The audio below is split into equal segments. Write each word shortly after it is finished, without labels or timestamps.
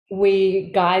we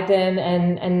guide them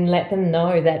and let them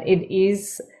know that it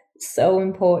is so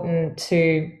important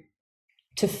to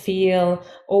feel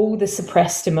all the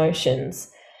suppressed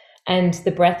emotions. And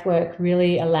the breath work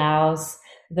really allows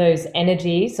those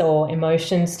energies or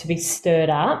emotions to be stirred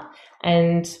up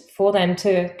and for them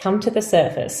to come to the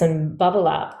surface and bubble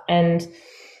up. And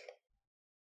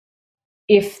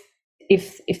if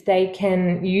they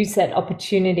can use that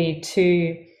opportunity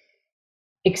to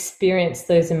experience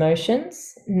those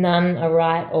emotions, none are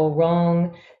right or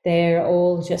wrong, they're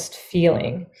all just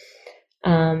feeling,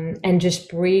 and just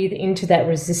breathe into that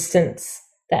resistance,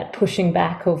 that pushing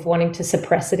back of wanting to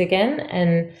suppress it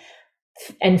again,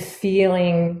 and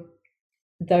feeling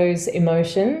those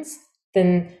emotions.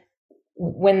 Then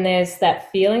when there's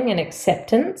that feeling and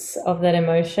acceptance of that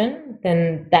emotion,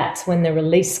 then that's when the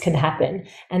release can happen.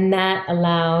 And that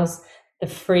allows the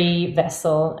free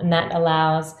vessel, and that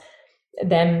allows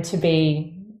them to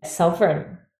be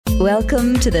sovereign.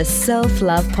 Welcome to the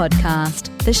Self-Love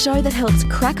Podcast, the show that helps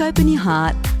crack open your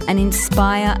heart and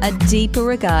inspire a deeper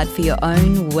regard for your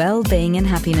own well-being and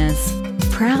happiness.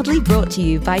 Proudly brought to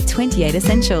you by 28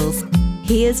 Essentials.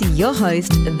 Here's your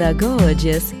host, the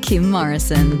gorgeous Kim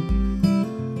Morrison.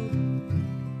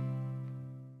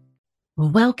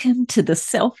 Welcome to the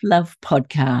Self-Love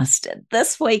Podcast.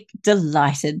 This week,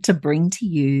 delighted to bring to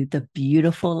you the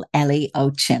beautiful Ali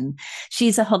Oetjen.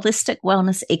 She's a holistic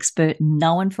wellness expert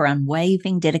known for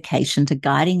unwavering dedication to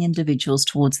guiding individuals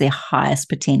towards their highest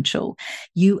potential.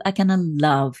 You are going to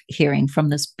love hearing from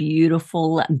this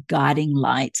beautiful guiding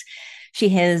light. She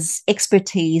has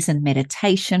expertise in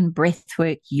meditation,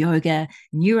 breathwork, yoga,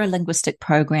 neuro-linguistic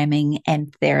programming,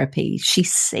 and therapy. She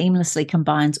seamlessly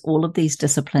combines all of these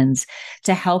disciplines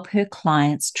to help her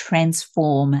clients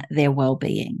transform their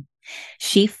well-being.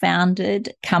 She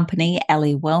founded company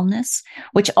Ali Wellness,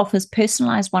 which offers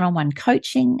personalized one-on-one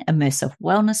coaching, immersive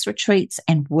wellness retreats,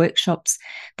 and workshops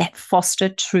that foster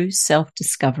true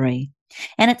self-discovery.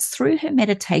 And it's through her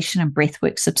meditation and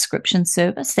breathwork subscription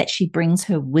service that she brings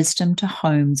her wisdom to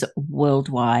homes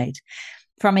worldwide.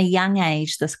 From a young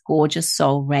age, this gorgeous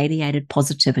soul radiated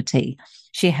positivity.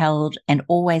 She held and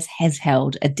always has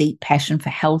held a deep passion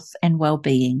for health and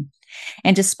well-being.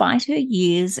 And despite her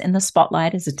years in the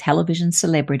spotlight as a television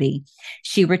celebrity,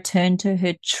 she returned to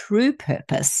her true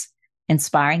purpose,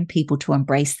 inspiring people to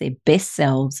embrace their best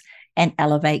selves and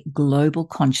elevate global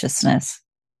consciousness.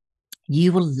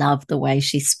 You will love the way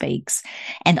she speaks,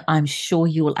 and I'm sure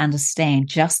you will understand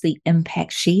just the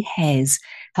impact she has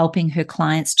helping her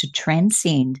clients to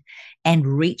transcend and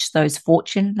reach those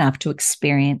fortunate enough to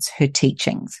experience her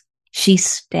teachings. She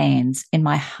stands, in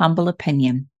my humble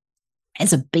opinion,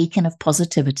 as a beacon of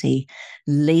positivity,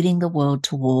 leading the world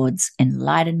towards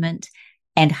enlightenment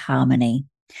and harmony.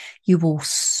 You will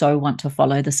so want to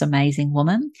follow this amazing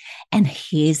woman. And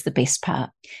here's the best part.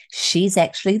 She's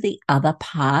actually the other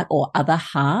part or other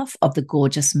half of the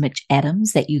gorgeous Mitch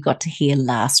Adams that you got to hear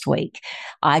last week.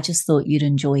 I just thought you'd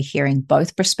enjoy hearing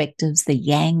both perspectives, the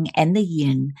yang and the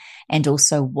yin, and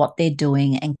also what they're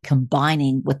doing and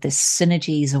combining with the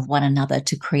synergies of one another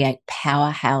to create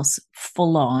powerhouse,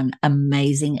 full-on,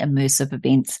 amazing immersive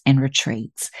events and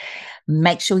retreats.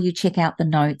 Make sure you check out the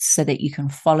notes so that you can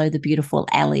follow the beautiful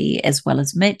Ali as well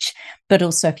as Mitch. But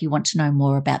also if you want to know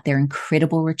more about their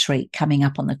incredible retreat coming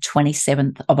up on the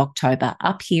 27th of October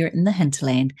up here in the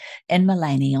hinterland in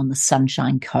Mullaney on the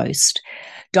Sunshine Coast.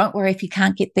 Don't worry if you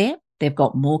can't get there. They've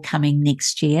got more coming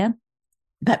next year.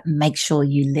 But make sure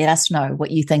you let us know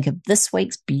what you think of this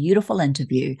week's beautiful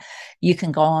interview. You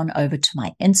can go on over to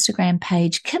my Instagram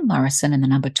page, Kim Morrison and the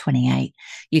number 28.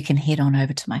 You can head on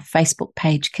over to my Facebook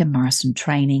page, Kim Morrison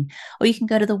Training, or you can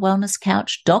go to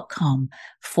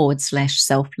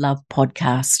thewellnesscouch.com/self-love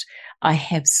podcast. I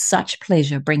have such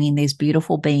pleasure bringing these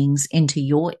beautiful beings into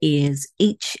your ears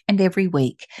each and every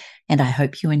week, and I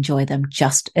hope you enjoy them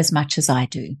just as much as I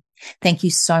do. Thank you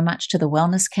so much to the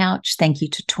Wellness Couch. Thank you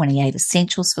to 28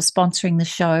 Essentials for sponsoring the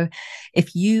show.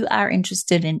 If you are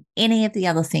interested in any of the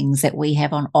other things that we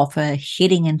have on offer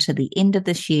heading into the end of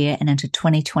this year and into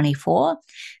 2024,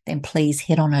 then please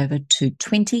head on over to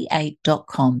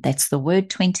 28.com. That's the word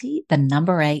 20, the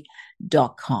number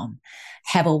 8.com.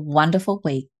 Have a wonderful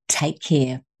week. Take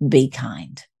care. Be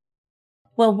kind.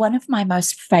 Well, one of my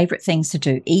most favorite things to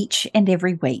do each and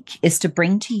every week is to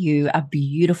bring to you a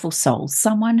beautiful soul,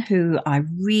 someone who I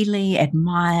really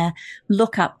admire,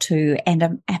 look up to, and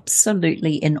am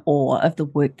absolutely in awe of the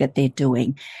work that they're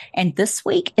doing. And this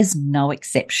week is no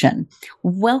exception.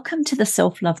 Welcome to the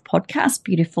Self-Love Podcast,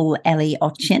 beautiful Ali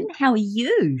Oetjen. How are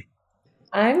you?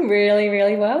 I'm really,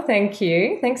 really well, thank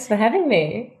you. Thanks for having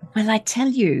me. Well, I tell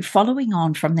you, following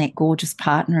on from that gorgeous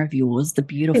partner of yours, the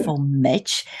beautiful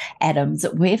Mitch Adams,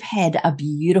 we've had a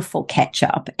beautiful catch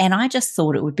up. And I just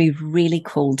thought it would be really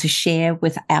cool to share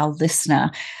with our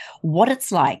listener what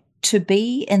it's like to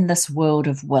be in this world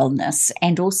of wellness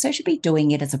and also to be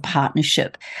doing it as a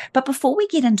partnership. But before we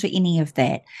get into any of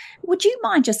that, would you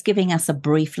mind just giving us a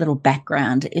brief little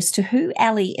background as to who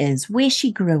Ali is, where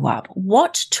she grew up,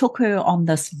 what took her on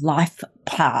this life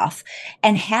path,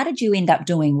 and how did you end up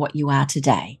doing what you are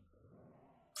today?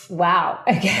 Wow.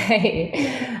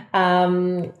 Okay.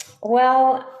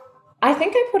 Well, I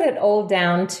think I put it all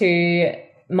down to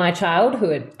my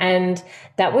childhood, and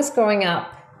that was growing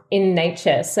up in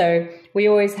nature. So we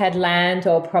always had land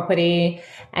or property,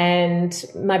 and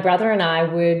my brother and I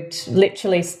would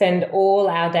literally spend all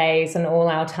our days and all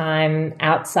our time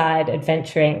outside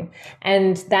adventuring.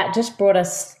 And that just brought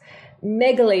us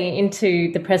megally into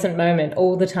the present moment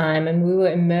all the time. And we were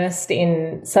immersed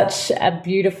in such a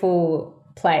beautiful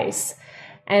place.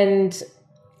 And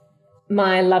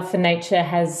my love for nature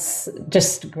has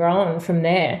just grown from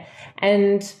there.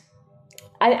 And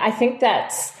I think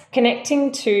that's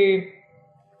connecting to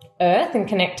earth and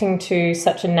connecting to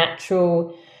such a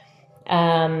natural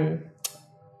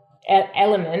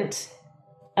element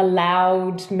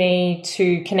allowed me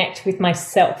to connect with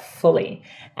myself fully.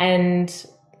 And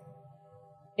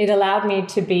it allowed me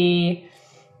to be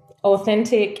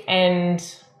authentic and,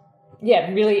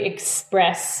 really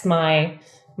express my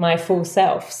full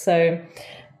self. So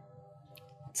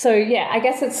I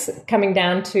guess it's coming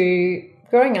down to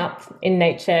growing up in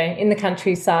nature, in the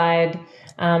countryside,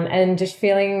 and just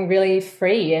feeling really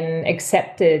free and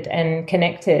accepted and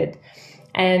connected.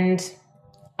 And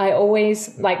I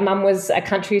always, like, Mum was a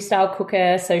country style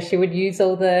cooker, so she would use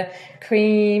all the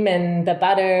cream and the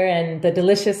butter and the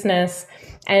deliciousness.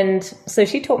 And so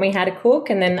she taught me how to cook,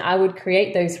 and then I would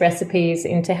create those recipes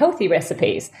into healthy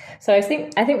recipes. So I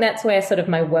think that's where sort of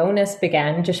my wellness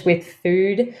began, just with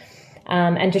food.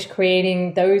 And just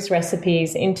creating those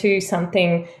recipes into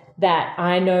something that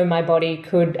I know my body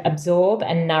could absorb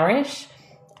and nourish,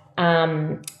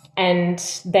 and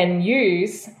then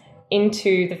use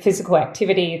into the physical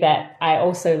activity that I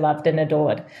also loved and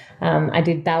adored. I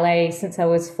did ballet since I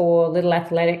was 4, little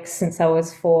athletics since I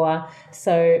was 4.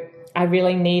 So I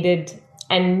really needed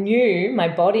and knew my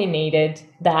body needed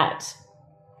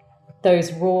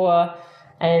those raw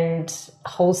and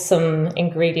wholesome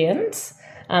ingredients.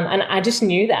 And I just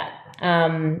knew that.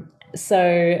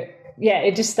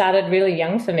 It just started really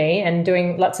young for me, and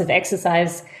doing lots of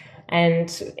exercise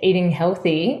and eating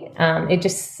healthy. It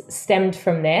just stemmed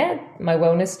from there, my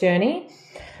wellness journey.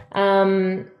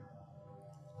 And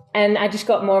I just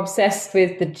got more obsessed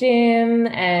with the gym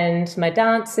and my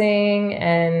dancing,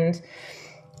 and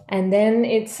then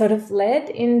it sort of led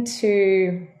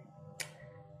into,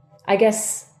 I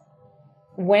guess,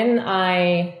 when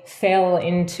I fell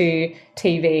into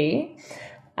TV,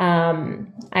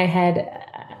 I had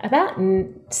about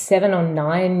 7 to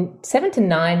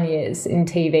 9 years in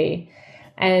TV.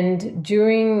 And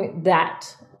during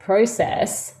that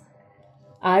process,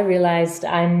 I realized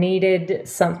I needed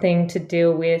something to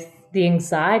deal with the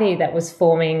anxiety that was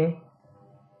forming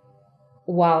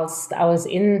whilst I was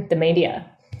in the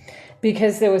media,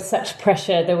 because there was such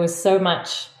pressure, there was so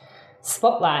much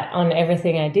spotlight on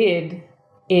everything I did.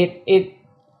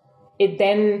 It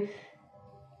then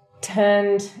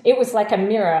turned, it was like a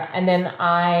mirror, and then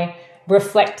I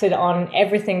reflected on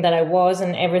everything that I was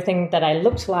and everything that I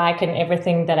looked like and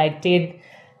everything that I did.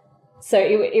 So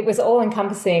it was all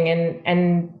encompassing,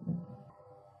 and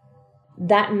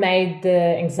that made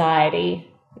the anxiety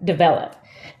develop.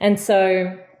 And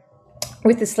so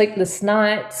with the sleepless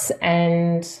nights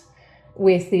and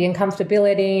with the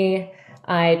uncomfortability,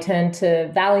 I turned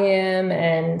to Valium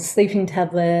and sleeping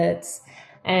tablets,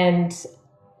 and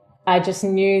I just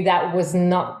knew that was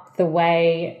not the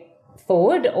way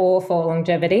forward or for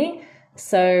longevity.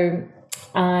 So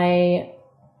I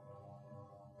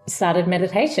started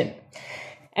meditation.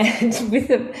 And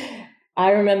I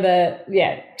remember,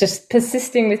 just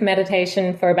persisting with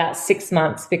meditation for about 6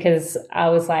 months, because I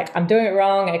was like, I'm doing it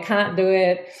wrong, I can't do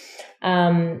it.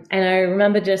 And I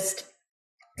remember just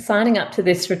signing up to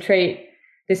this retreat,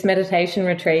 this meditation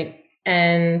retreat,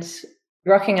 and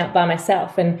rocking up by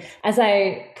myself. And as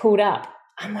I pulled up,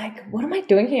 I'm like, what am I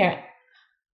doing here?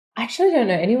 I actually don't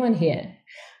know anyone here.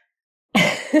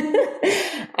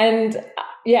 And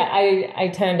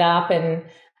I turned up, and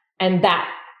that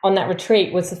on that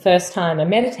retreat was the first time I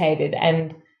meditated,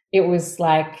 and it was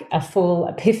like a full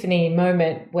epiphany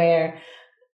moment where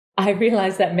I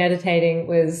realized that meditating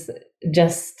was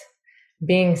just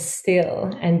being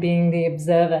still and being the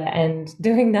observer and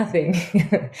doing nothing,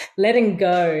 letting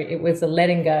go. It was a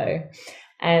letting go.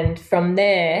 And from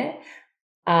there,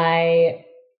 I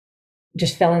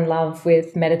just fell in love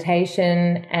with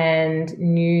meditation and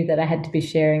knew that I had to be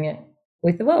sharing it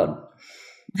with the world.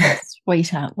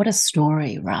 Sweetheart, what a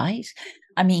story, right?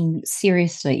 I mean,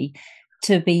 seriously,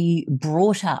 to be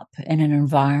brought up in an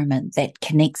environment that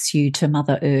connects you to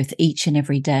Mother Earth each and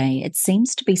every day, it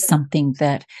seems to be something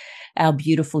that our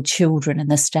beautiful children in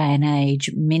this day and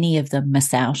age, many of them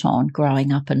miss out on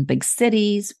growing up in big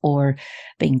cities or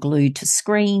being glued to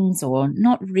screens or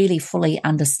not really fully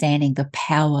understanding the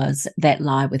powers that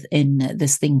lie within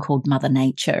this thing called Mother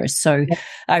Nature. So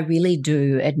I really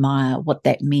do admire what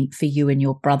that meant for you and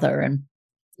your brother. And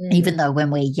even though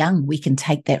when we're young, we can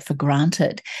take that for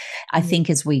granted, I think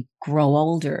as we grow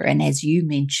older and as you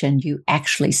mentioned, you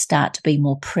actually start to be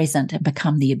more present and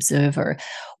become the observer.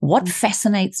 What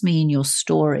fascinates me in your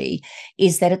story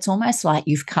is that it's almost like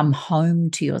you've come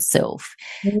home to yourself.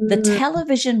 The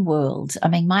television world, I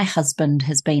mean, my husband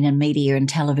has been in media and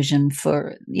television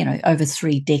for, over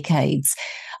 3 decades.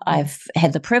 I've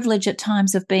had the privilege at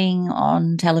times of being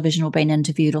on television or being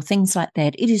interviewed or things like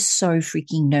that. It is so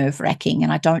freaking nerve-wracking,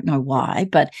 and I don't know why,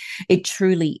 but it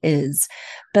truly is.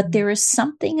 But there is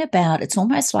something about, it's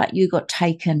almost like you got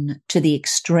taken to the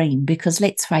extreme, because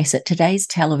let's face it, today's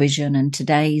television and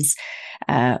today's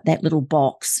that little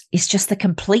box is just the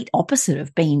complete opposite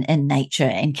of being in nature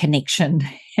and connection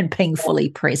and being fully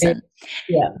present.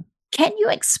 Yeah. Can you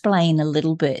explain a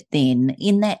little bit then,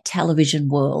 in that television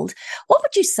world, what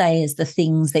would you say is the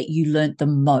things that you learnt the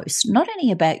most, not only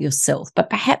about yourself, but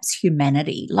perhaps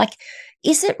humanity? Like,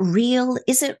 is it real?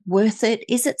 Is it worth it?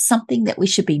 Is it something that we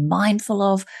should be mindful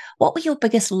of? What were your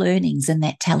biggest learnings in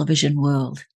that television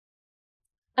world?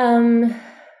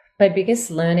 My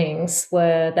biggest learnings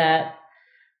were that,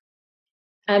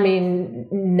 I mean,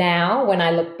 now when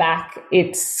I look back,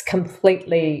 it's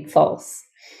completely false.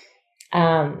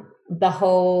 The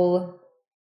whole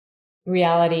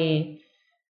reality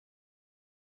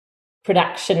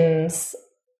productions,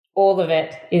 all of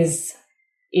it is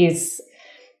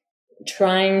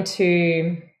trying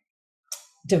to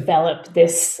develop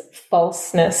this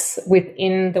falseness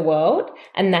within the world,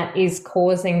 and that is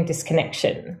causing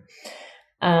disconnection.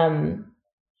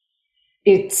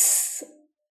 It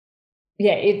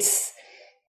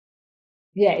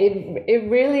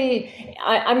really,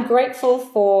 I'm grateful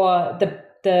for the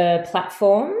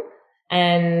platform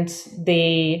and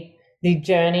the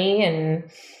journey and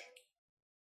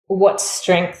what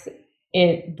strength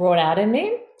it brought out in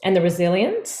me and the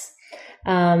resilience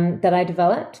that I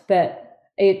developed. But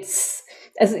it's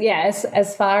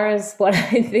as far as what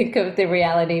I think of the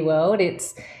reality world,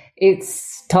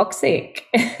 it's toxic.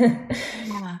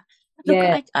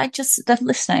 Look, I just, the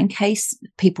listener, in case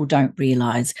people don't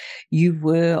realize, you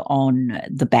were on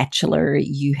The Bachelor.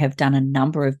 You have done a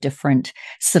number of different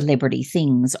celebrity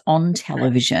things on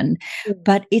television,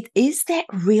 but it is that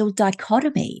real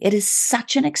dichotomy. It is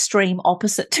such an extreme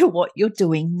opposite to what you're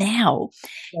doing now.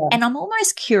 Yeah. And I'm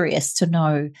almost curious to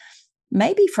know,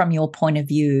 maybe from your point of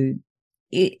view,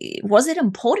 was it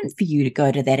important for you to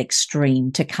go to that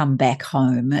extreme to come back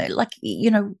home? Like,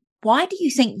 why do you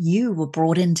think you were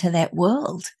brought into that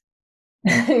world?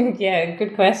 Yeah,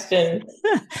 good question.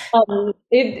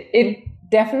 It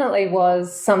definitely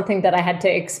was something that I had to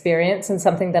experience and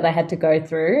something that I had to go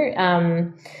through.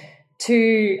 I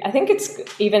think it's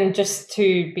even just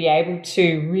to be able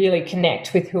to really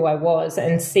connect with who I was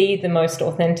and see the most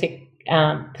authentic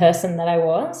person that I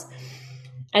was.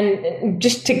 And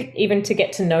just to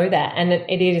get to know that. And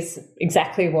it is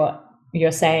exactly what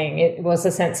you're saying. It was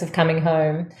a sense of coming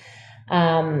home,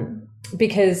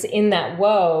 because in that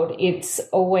world, it's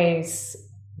always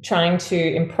trying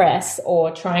to impress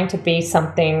or trying to be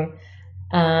something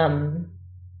that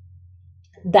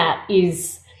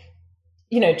is,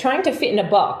 trying to fit in a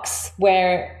box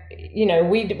where,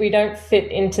 we don't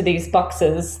fit into these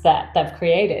boxes that they've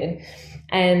created.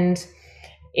 And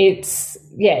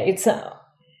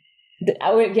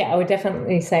I would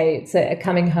definitely say it's a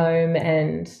coming home.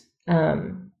 And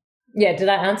did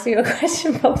I answer your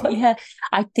question properly? Yeah,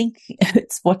 I think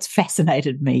it's what's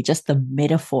fascinated me, just the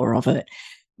metaphor of it,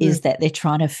 is that they're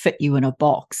trying to fit you in a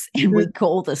box, and we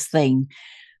call this thing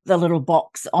the little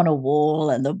box on a wall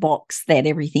and the box that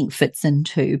everything fits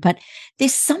into. But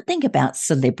there's something about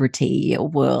celebrity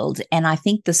world. And I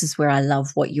think this is where I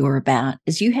love what you're about,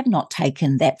 is you have not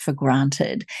taken that for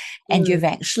granted. And you've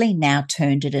actually now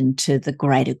turned it into the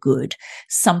greater good,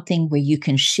 something where you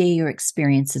can share your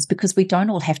experiences, because we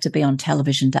don't all have to be on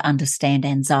television to understand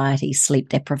anxiety, sleep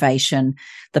deprivation,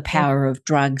 the power of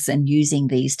drugs, and using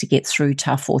these to get through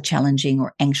tough or challenging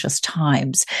or anxious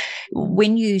times.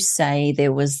 When you say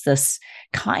there was this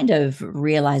kind of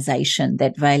realization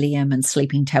that Valium and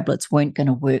sleeping tablets weren't going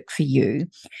to work for you,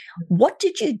 what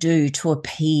did you do to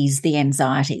appease the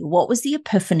anxiety? What was the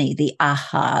epiphany, the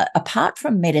aha, apart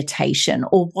from meditation,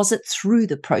 or was it through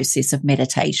the process of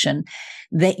meditation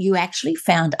that you actually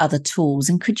found other tools?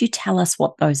 And could you tell us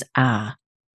what those are?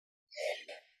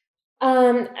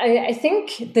 I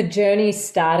think the journey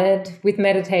started with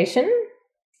meditation,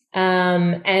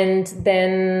 and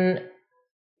then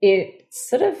it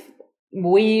sort of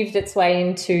weaved its way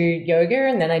into yoga,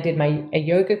 and then I did a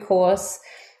yoga course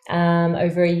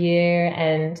over a year,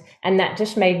 and that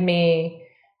just made me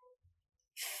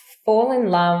fall in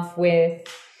love with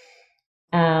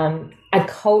a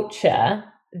culture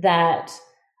that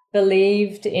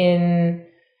believed in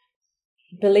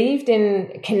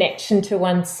connection to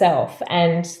oneself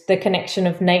and the connection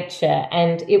of nature,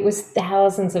 and it was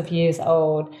thousands of years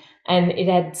old, and it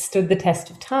had stood the test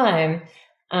of time.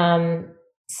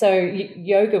 So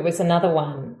yoga was another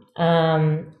one,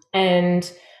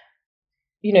 and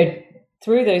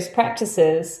through those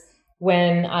practices,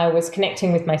 when I was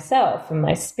connecting with myself and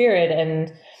my spirit,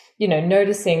 and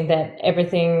noticing that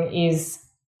everything is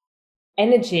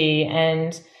energy,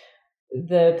 and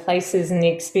the places and the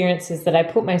experiences that I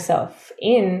put myself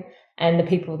in and the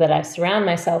people that I surround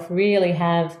myself really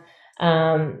have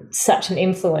such an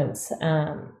influence.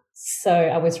 So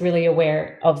I was really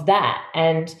aware of that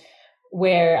and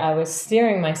where I was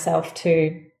steering myself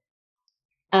to.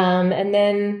 And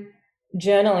then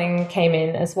journaling came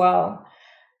in as well.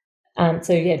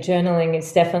 So yeah, journaling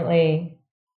is definitely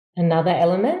another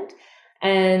element.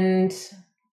 And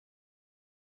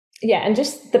yeah, and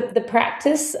just the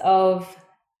practice of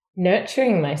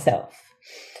nurturing myself,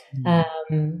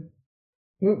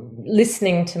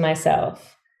 listening to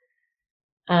myself,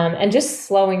 and just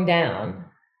slowing down,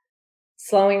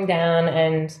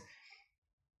 and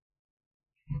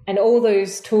all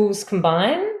those tools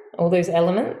combine, all those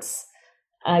elements,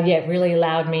 really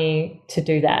allowed me to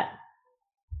do that.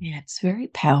 Yeah, it's very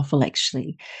powerful,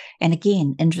 actually. And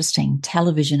again, interesting.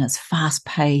 Television is fast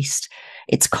paced.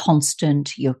 It's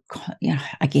constant.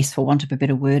 I guess for want of a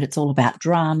better word, it's all about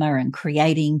drama and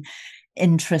creating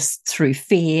interest through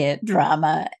fear,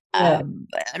 drama, and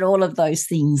all of those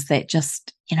things that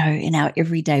just, in our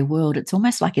everyday world, it's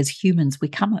almost like as humans, we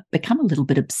become a little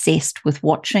bit obsessed with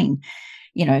watching,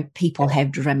 people have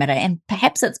dramatic, and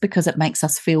perhaps it's because it makes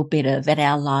us feel better that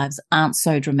our lives aren't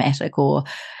so dramatic, or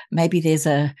maybe there's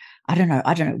I don't know.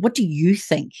 What do you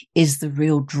think is the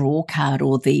real draw card,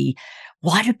 or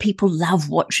why do people love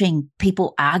watching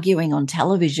people arguing on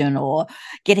television or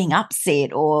getting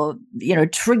upset or,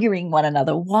 triggering one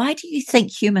another? Why do you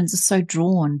think humans are so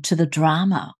drawn to the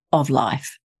drama of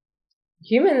life?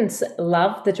 Humans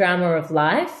love the drama of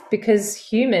life because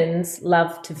humans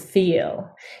love to feel.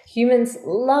 Humans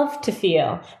love to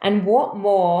feel. And what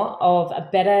more of a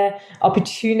better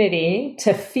opportunity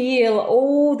to feel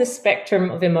all the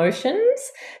spectrum of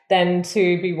emotions than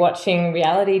to be watching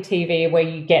reality TV where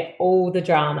you get all the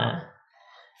drama.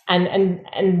 And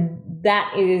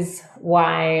that is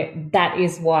why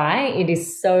it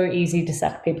is so easy to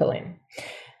suck people in.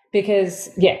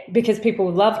 Because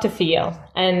people love to feel,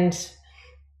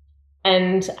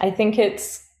 and I think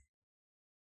it's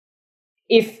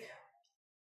if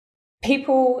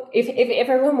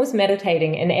everyone was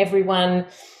meditating and everyone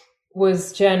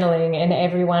was journaling and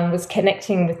everyone was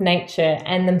connecting with nature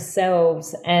and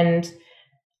themselves and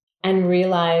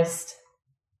realized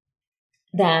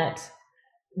that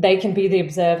they can be the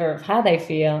observer of how they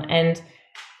feel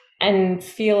and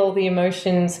feel all the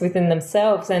emotions within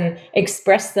themselves and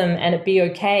express them, and it be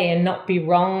okay and not be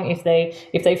wrong if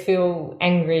they feel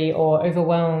angry or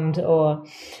overwhelmed, or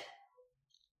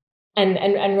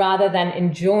and rather than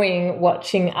enjoying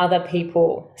watching other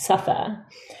people suffer,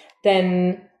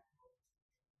 then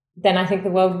I think the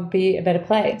world would be a better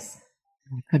place.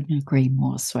 I couldn't agree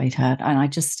more, sweetheart. And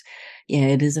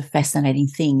it is a fascinating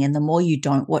thing. And the more you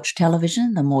don't watch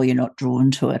television, the more you're not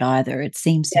drawn to it either. It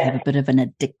seems to have a bit of an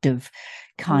addictive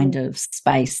kind of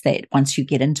space that once you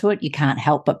get into it, you can't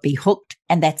help but be hooked.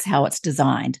 And that's how it's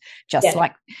designed. Just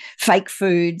like fake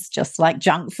foods, just like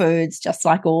junk foods, just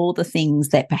like all the things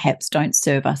that perhaps don't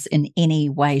serve us in any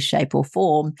way, shape, or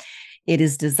form. It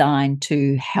is designed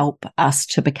to help us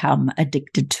to become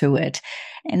addicted to it.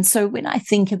 And so when I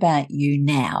think about you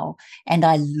now and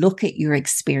I look at your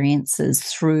experiences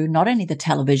through not only the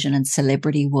television and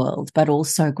celebrity world, but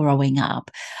also growing up,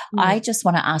 I just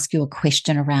want to ask you a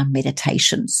question around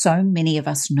meditation. So many of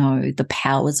us know the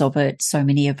powers of it. So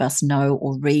many of us know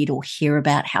or read or hear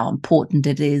about how important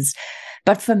it is.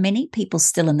 But for many people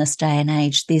still in this day and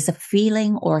age, there's a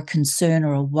feeling or a concern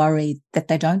or a worry that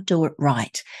they don't do it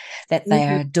right, that they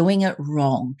are doing it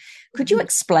wrong. Could you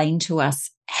explain to us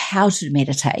how to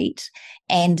meditate,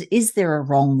 and is there a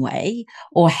wrong way,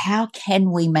 or how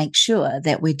can we make sure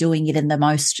that we're doing it in the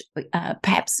most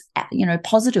perhaps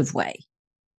positive way?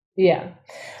 Yeah.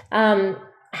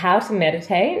 How to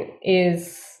meditate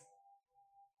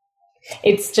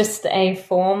it's just a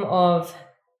form of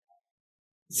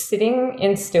sitting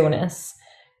in stillness,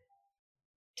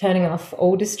 turning off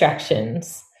all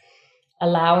distractions,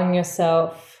 allowing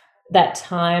yourself that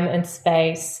time and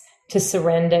space to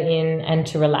surrender in and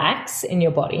to relax in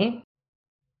your body.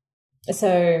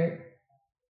 So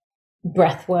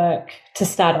breath work to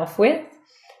start off with,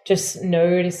 just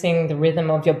noticing the rhythm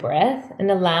of your breath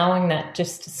and allowing that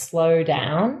just to slow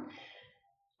down,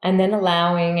 and then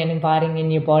allowing and inviting in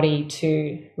your body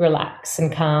to relax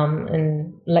and calm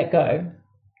and let go.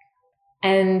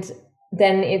 And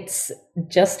then it's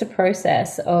just a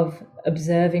process of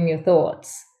observing your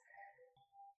thoughts,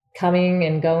 coming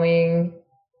and going,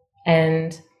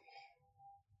 and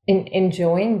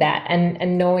enjoying that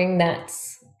and knowing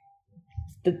that's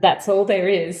all there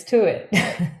is to it.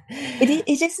 It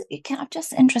is. I'm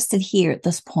just interested here at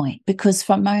this point, because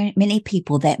for many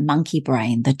people, that monkey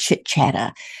brain, the chit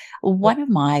chatter. One of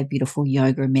my beautiful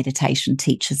yoga and meditation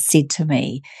teachers said to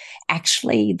me,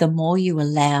 actually, the more you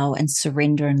allow and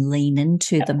surrender and lean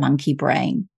into the monkey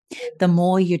brain, the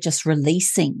more you're just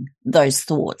releasing those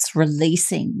thoughts,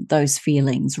 releasing those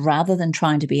feelings, rather than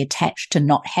trying to be attached to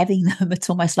not having them. It's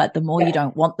almost like the more you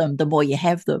don't want them, the more you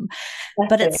have them.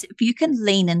 But if you can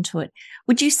lean into it,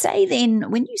 would you say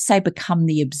then, when you say become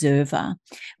the observer,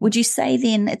 would you say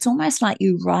then it's almost like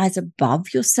you rise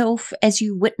above yourself as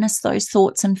you witness those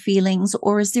thoughts and feelings?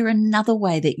 Or is there another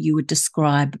way that you would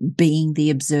describe being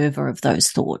the observer of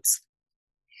those thoughts?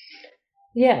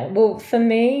 Yeah, well, for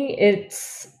me,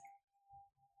 it's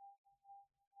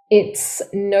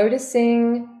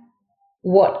noticing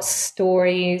what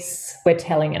stories we're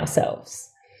telling ourselves.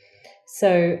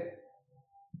 So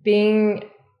being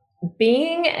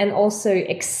and also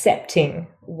accepting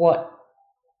what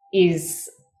is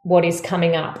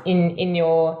coming up in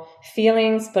your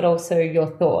feelings, but also your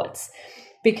thoughts.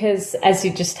 Because as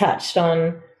you just touched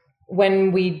on,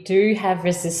 when we do have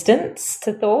resistance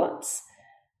to thoughts,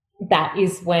 that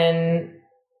is when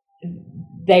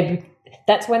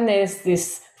that's when there's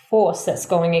this force that's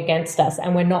going against us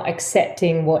and we're not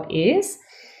accepting what is.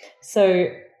 So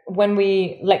when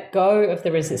we let go of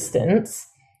the resistance,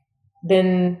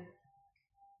 then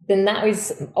that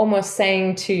is almost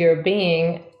saying to your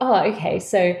being, oh, okay,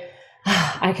 so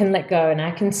I can let go and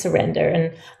I can surrender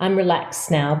and I'm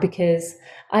relaxed now because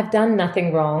I've done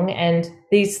nothing wrong and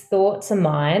these thoughts are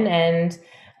mine and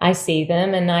I see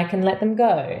them and I can let them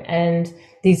go. And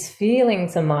these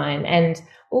feelings are mine and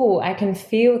I can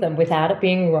feel them without it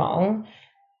being wrong,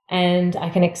 and I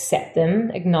can accept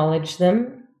them, acknowledge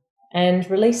them, and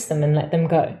release them and let them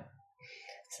go.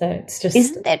 So it's just...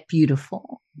 Isn't that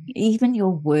beautiful? Even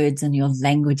your words and your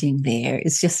languaging there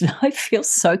is just, I feel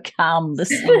so calm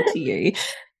listening to you.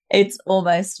 It's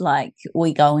almost like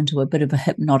we go into a bit of a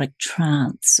hypnotic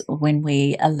trance when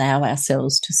we allow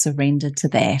ourselves to surrender to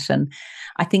that. And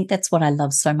I think that's what I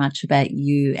love so much about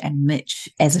you and Mitch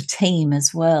as a team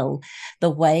as well. The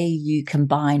way you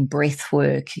combine breath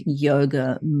work,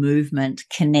 yoga, movement,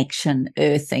 connection,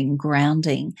 earthing,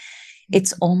 grounding.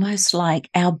 It's almost like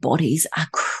our bodies are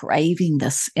craving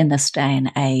this in this day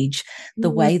and age. The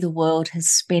way the world has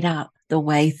sped up, the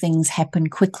way things happen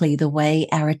quickly, the way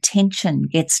our attention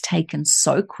gets taken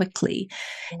so quickly,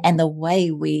 and the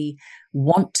way we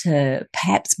want to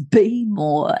perhaps be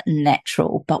more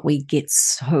natural, but we get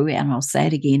so, and I'll say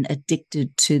it again,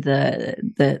 addicted to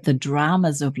the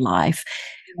dramas of life.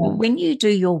 When you do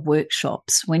your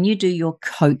workshops, when you do your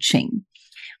coaching,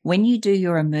 when you do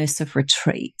your immersive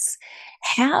retreats,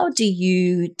 How do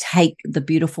you take the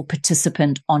beautiful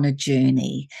participant on a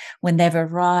journey when they've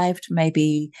arrived?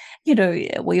 Maybe,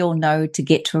 we all know to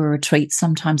get to a retreat,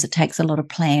 sometimes it takes a lot of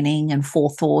planning and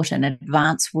forethought and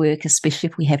advanced work, especially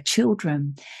if we have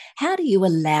children. How do you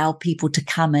allow people to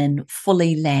come in,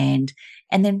 fully land?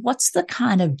 And then what's the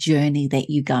kind of journey that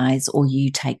you guys or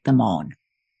you take them on?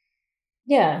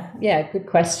 Yeah, good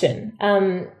question.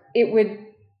 It would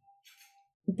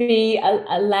be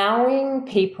allowing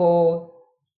people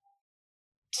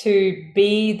to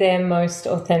be their most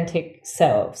authentic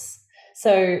selves.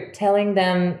 So telling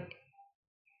them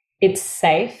it's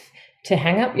safe to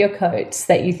hang up your coats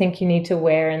that you think you need to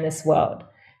wear in this world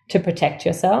to protect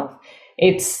yourself.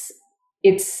 It's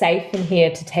safe in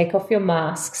here to take off your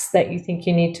masks that you think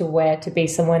you need to wear to be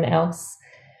someone else,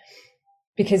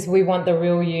 because we want the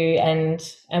real you, and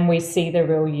we see the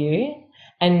real you,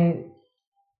 and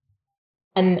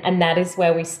that is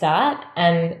where we start.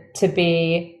 And to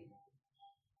be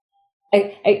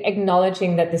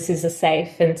acknowledging that this is a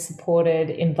safe and supported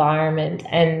environment,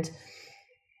 and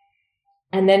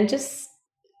then just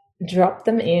drop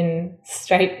them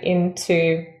straight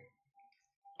into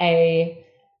a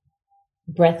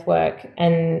breath work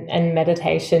and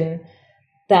meditation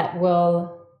that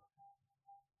will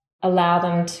allow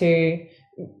them to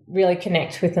really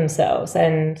connect with themselves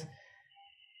and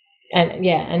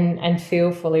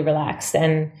feel fully relaxed.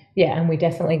 And we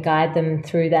definitely guide them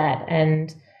through that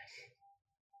and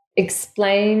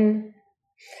explain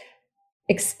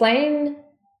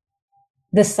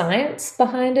the science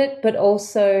behind it, but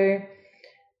also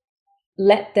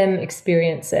let them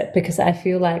experience it, because I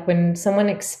feel like when someone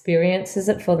experiences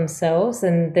it for themselves,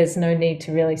 then there's no need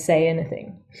to really say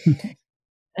anything.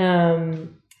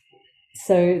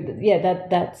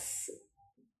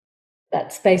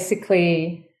 That's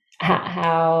basically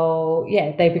how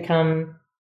they become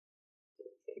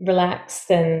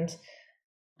relaxed and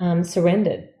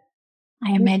surrendered.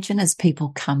 I imagine as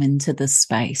people come into this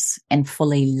space and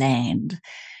fully land,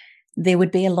 there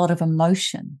would be a lot of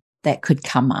emotion that could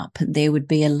come up. There would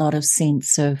be a lot of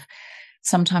sense of,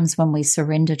 sometimes when we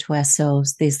surrender to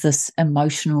ourselves, there's this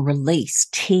emotional release,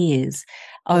 tears,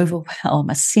 overwhelm,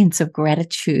 a sense of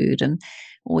gratitude. And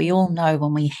we all know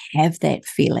when we have that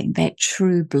feeling, that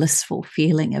true blissful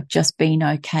feeling of just being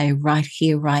okay right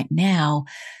here, right now,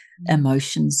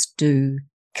 emotions do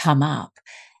come up.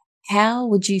 How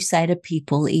would you say to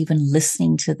people, even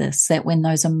listening to this, that when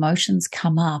those emotions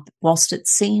come up, whilst it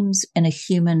seems in a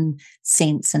human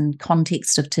sense and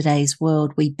context of today's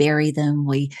world, we bury them,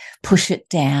 we push it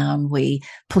down, we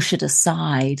push it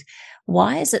aside,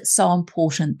 why is it so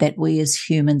important that we as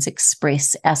humans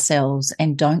express ourselves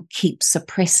and don't keep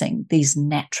suppressing these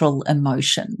natural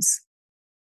emotions?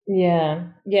 Yeah,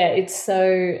 it's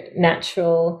so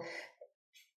natural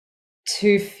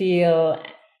to feel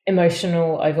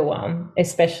emotional overwhelm,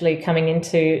 especially coming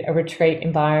into a retreat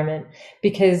environment,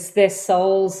 because their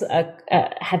souls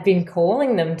have been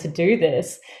calling them to do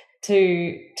this,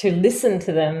 to listen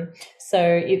to them.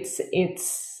 So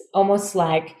it's almost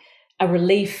like a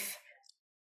relief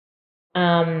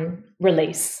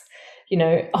release.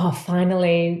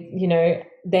 Finally,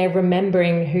 they're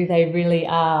remembering who they really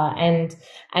are, and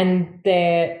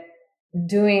they're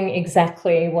doing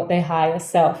exactly what their higher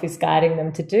self is guiding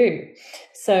them to do.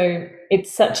 So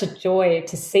it's such a joy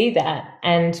to see that,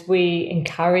 and we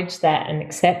encourage that and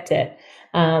accept it.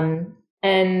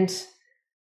 And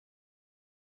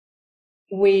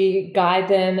we guide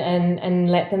them and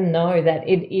let them know that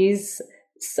it is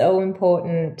so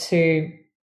important to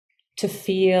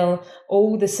feel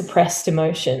all the suppressed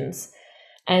emotions.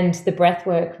 And the breath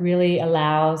work really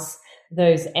allows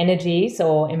those energies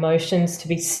or emotions to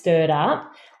be stirred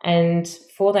up and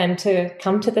for them to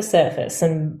come to the surface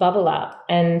and bubble up.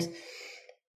 And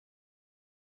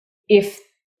if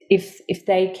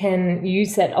they can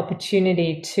use that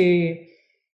opportunity to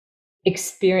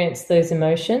experience those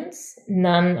emotions,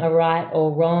 none are right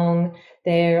or wrong,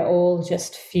 they're all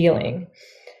just feeling,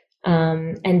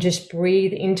 and just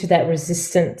breathe into that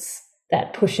resistance,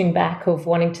 that pushing back of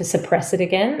wanting to suppress it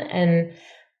again,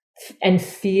 and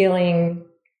feeling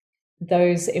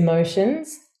those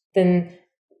emotions. Then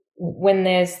when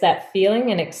there's that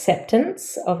feeling and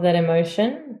acceptance of that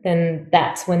emotion, then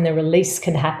that's when the release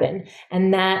can happen.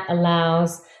 And that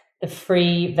allows the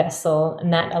free vessel,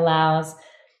 and that allows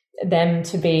them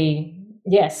to be,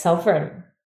 sovereign.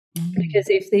 Because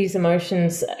if these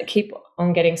emotions keep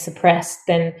on getting suppressed,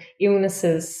 then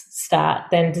illnesses start,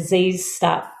 then disease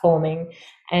start forming,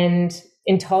 and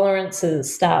intolerances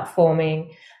start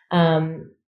forming.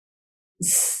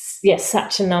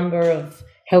 Such a number of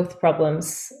health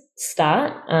problems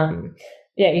start.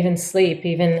 even sleep,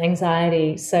 even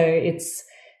anxiety. So it's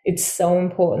so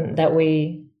important that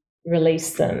we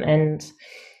release them and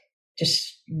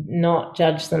just not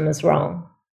judge them as wrong.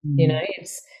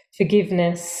 It's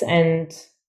forgiveness and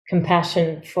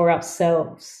compassion for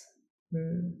ourselves.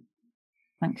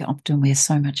 I think often we're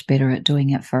so much better at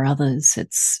doing it for others.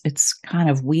 It's kind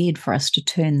of weird for us to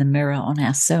turn the mirror on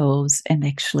ourselves and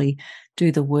actually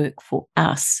do the work for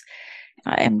us.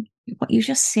 What you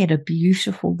just said, a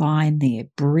beautiful line there.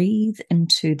 Breathe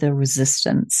into the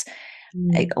resistance.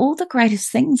 All the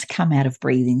greatest things come out of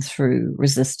breathing through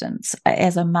resistance.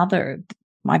 As a mother,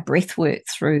 my breath work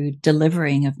through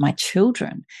delivering of my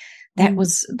children, that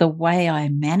was the way I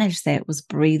managed that, was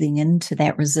breathing into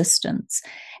that resistance.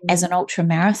 As an ultra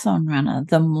marathon runner,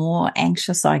 the more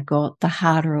anxious I got, the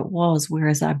harder it was.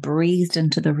 Whereas I breathed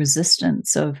into the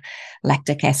resistance of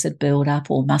lactic acid buildup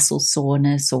or muscle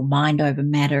soreness or mind over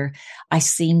matter, I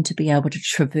seemed to be able to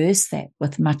traverse that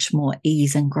with much more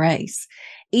ease and grace.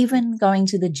 Even going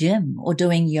to the gym or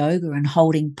doing yoga and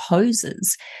holding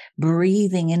poses,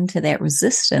 breathing into that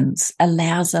resistance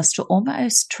allows us to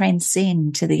almost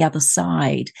transcend to the other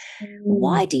side.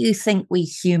 Why do you think we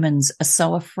humans are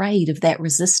so afraid of that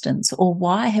resistance, or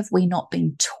why have we not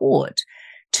been taught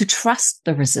to trust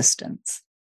the resistance?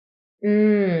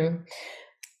 I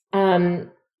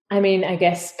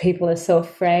guess people are so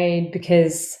afraid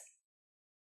because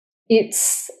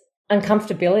it's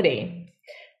uncomfortability.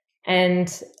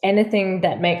 And anything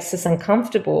that makes us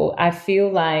uncomfortable, I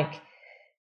feel like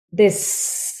there's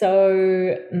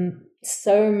so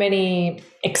many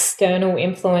external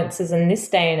influences in this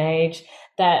day and age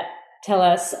that tell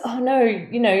us, oh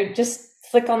no, just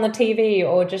flick on the TV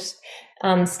or just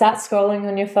start scrolling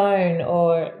on your phone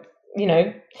or,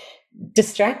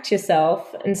 distract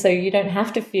yourself. And so you don't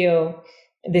have to feel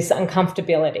this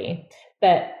uncomfortability.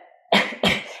 But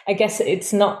I guess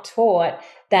it's not taught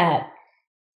that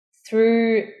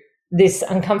through this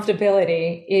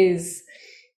uncomfortability is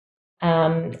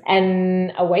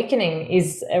an awakening,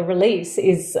 is a release,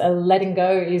 is a letting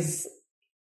go, is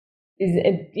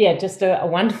just a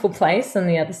wonderful place on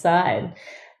the other side.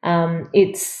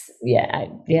 It's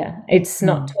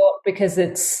not taught because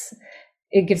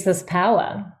it gives us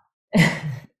power.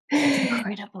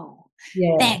 Incredible.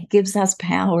 Yeah. That gives us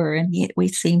power, and yet we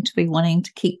seem to be wanting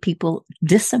to keep people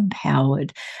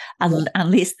disempowered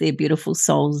unless they're beautiful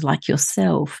souls like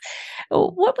yourself.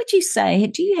 What would you say?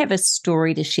 Do you have a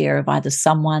story to share of either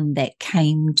someone that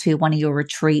came to one of your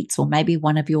retreats or maybe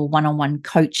one of your one-on-one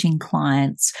coaching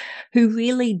clients who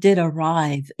really did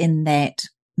arrive in that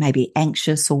maybe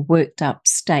anxious or worked up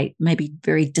state, maybe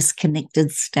very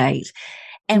disconnected state?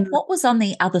 And what was on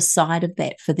the other side of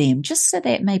that for them? Just so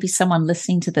that maybe someone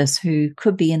listening to this who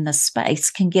could be in this space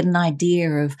can get an idea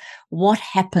of what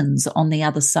happens on the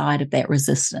other side of that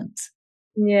resistance.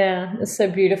 Yeah, it's so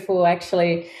beautiful.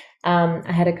 Actually, I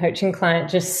had a coaching client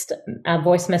just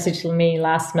voice message me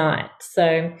last night,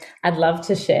 so I'd love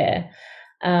to share.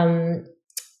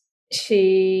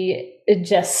 She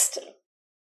just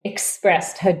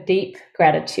expressed her deep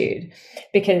gratitude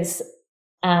because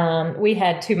we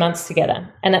had 2 months together,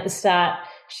 and at the start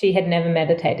she had never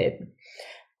meditated,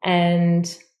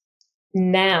 and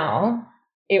now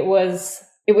it was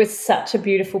such a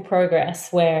beautiful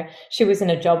progress where she was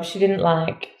in a job she didn't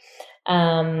like.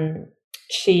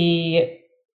 She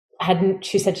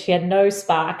said she had no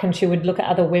spark, and she would look at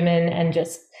other women and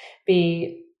just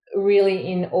be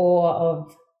really in awe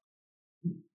of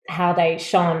how they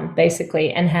shone,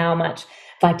 basically, and how much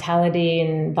vitality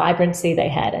and vibrancy they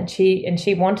had, and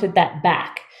she wanted that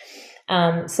back.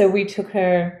 So I took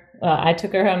her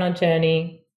on a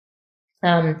journey,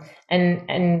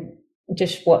 and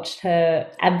just watched her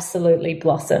absolutely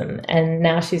blossom. And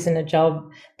now she's in a job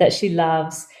that she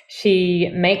loves. She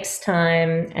makes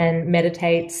time and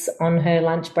meditates on her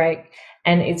lunch break,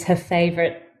 and it's her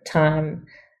favorite time,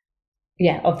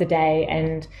 of the day.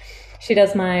 And she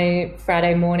does my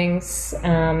Friday mornings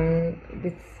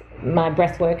with my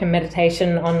breathwork and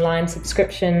meditation online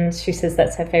subscriptions. She says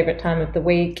that's her favorite time of the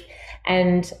week.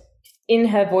 And in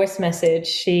her voice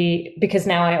message, because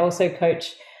now I also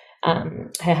coach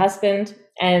her husband,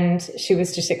 and she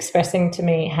was just expressing to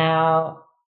me how,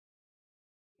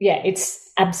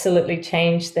 it's absolutely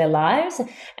changed their lives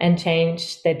and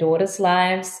changed their daughters'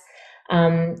 lives,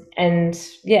 and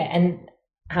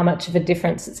how much of a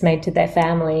difference it's made to their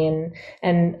family,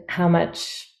 and how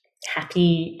much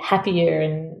happier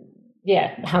and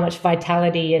how much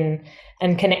vitality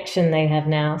and connection they have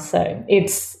now. So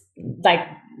it's like,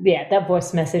 that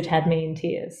voice message had me in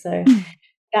tears. So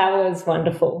that was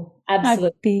wonderful.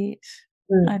 Absolutely.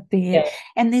 I bet. Yeah,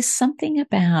 And there's something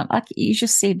about, like you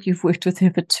just said, you've worked with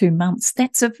her for 2 months.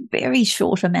 That's a very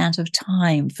short amount of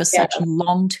time for yeah. such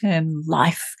long-term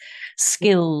life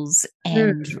skills Mm.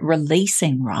 and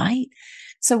releasing, right?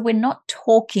 So we're not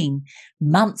talking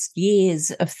months, years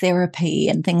of therapy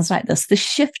and things like this. The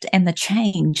shift and the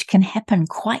change can happen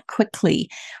quite quickly.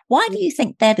 Why do you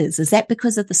think that is? Is that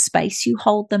because of the space you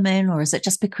hold them in, or is it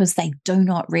just because they do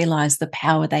not realize the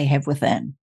power they have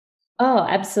within? Oh,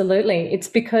 absolutely. It's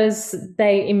because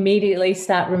they immediately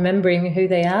start remembering who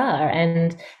they are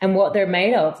and what they're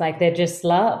made of. Like they're just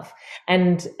love.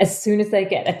 And as soon as they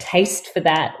get a taste for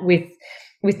that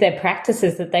with their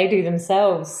practices that they do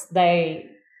themselves,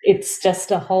 it's just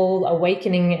a whole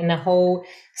awakening and a whole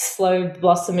slow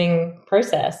blossoming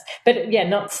process. But yeah,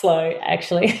 not slow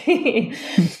actually.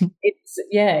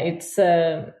 It's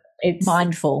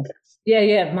Mindful.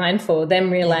 yeah, mindful. Them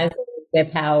Yeah. realizing their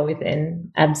power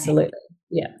within. Absolutely.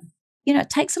 Yeah. You know, it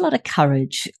takes a lot of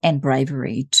courage and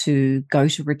bravery to go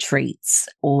to retreats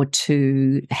or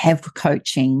to have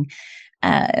coaching.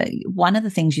 One of the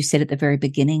things you said at the very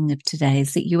beginning of today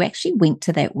is that you actually went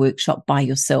to that workshop by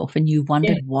yourself and you Yeah.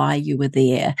 wondered why you were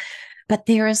there. But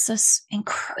there is this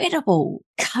incredible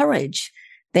courage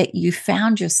that you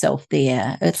found yourself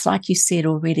there. It's like you said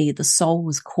already, the soul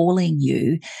was calling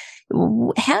you.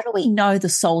 How do we know the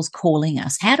soul's calling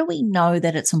us? How do we know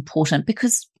that it's important?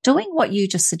 Because doing what you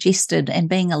just suggested and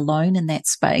being alone in that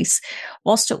space,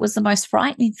 whilst it was the most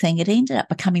frightening thing, it ended up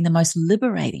becoming the most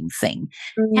liberating thing.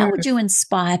 How Mm. would you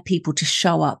inspire people to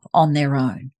show up on their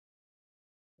own?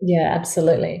 Yeah,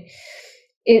 absolutely.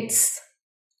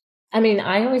 I mean,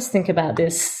 I always think about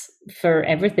this for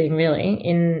everything really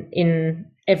in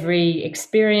every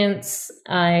experience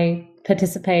I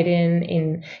participate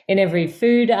in every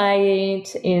food I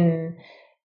eat, in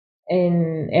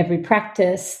every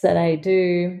practice that I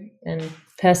do and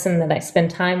person that I spend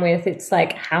time with. It's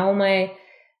like, how am I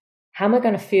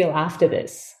going to feel after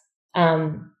this?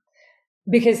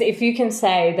 Because if you can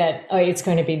say that, oh, it's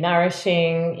going to be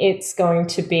nourishing, it's going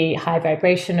to be high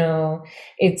vibrational,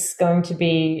 it's going to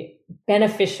be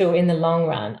beneficial in the long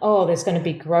run. Oh, there's going to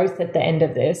be growth at the end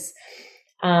of this.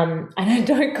 And I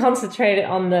don't concentrate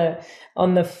on the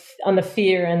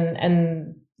fear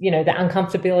and the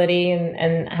uncomfortability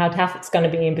and how tough it's going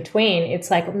to be in between. It's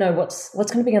like, no, what's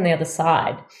going to be on the other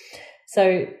side?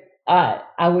 So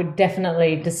I would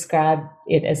definitely describe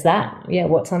it as that. Yeah,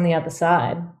 what's on the other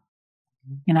side.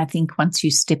 And I think once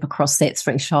you step across that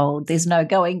threshold, there's no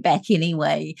going back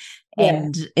anyway. Yeah.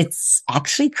 And it's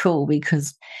actually cool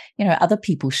because, you know, other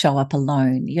people show up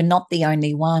alone. You're not the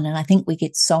only one. And I think we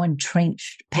get so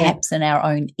entrenched, Yeah. perhaps in our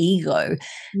own ego,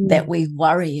 that we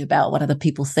worry about what other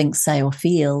people think, say, or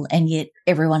feel. And yet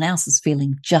everyone else is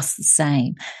feeling just the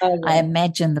same. Oh, I yeah.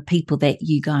 imagine the people that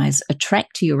you guys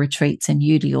attract to your retreats and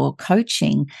you to your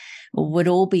coaching would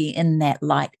all be in that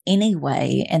light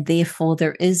anyway. And therefore,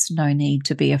 there is no need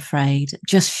to be afraid.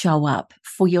 Just show up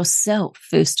for yourself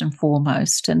first and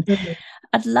foremost. And Mhm.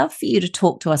 I'd love for you to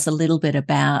talk to us a little bit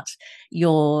about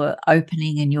your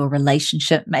opening and your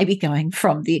relationship, maybe going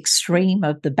from the extreme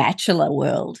of the bachelor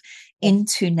world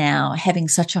into now having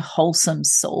such a wholesome,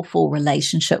 soulful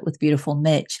relationship with beautiful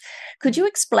Mitch. Could you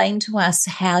explain to us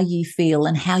how you feel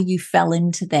and how you fell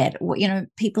into that? You know,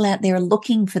 people out there are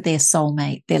looking for their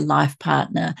soulmate, their life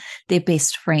partner, their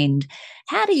best friend.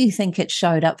 How do you think it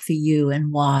showed up for you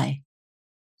and why?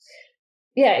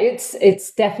 Yeah,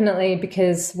 it's definitely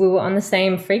because we were on the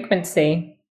same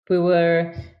frequency. We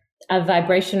were a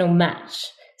vibrational match.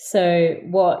 So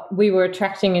what we were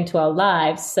attracting into our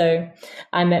lives. So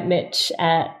I met Mitch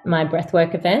at my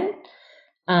breathwork event,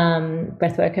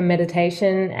 breathwork and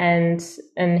meditation,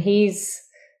 and he's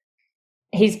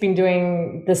been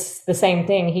doing the same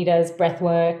thing. He does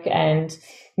breathwork and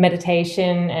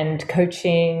meditation and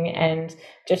coaching and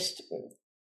just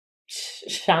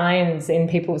shines in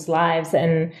people's lives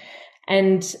and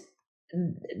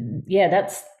yeah,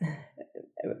 that's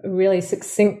a really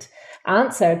succinct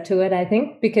answer to it, I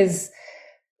think, because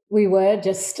we were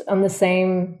just on the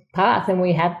same path and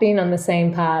we have been on the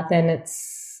same path, and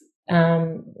it's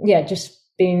just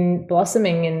been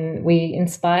blossoming, and we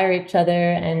inspire each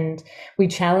other and we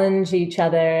challenge each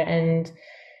other, and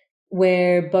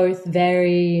we're both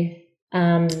very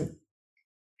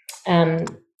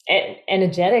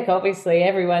energetic. Obviously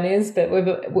everyone is, but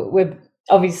we're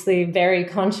obviously very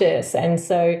conscious, and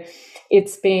so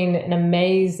it's been an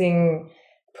amazing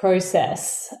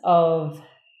process of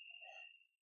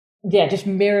just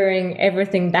mirroring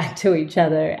everything back to each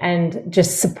other and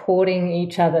just supporting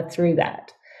each other through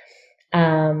that.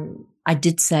 I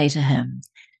did say to him,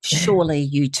 Surely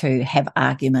you two have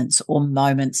arguments or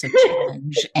moments of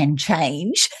challenge and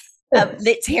change.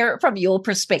 Let's hear it from your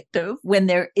perspective when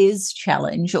there is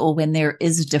challenge or when there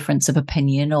is a difference of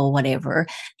opinion or whatever.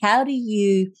 How do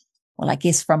you, well, I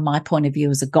guess from my point of view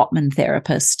as a Gottman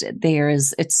therapist,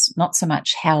 it's not so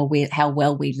much how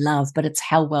well we love, but it's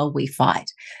how well we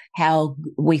fight, how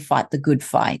we fight the good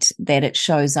fight, that it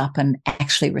shows up and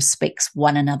actually respects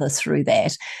one another through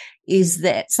that. Is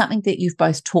that something that you've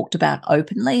both talked about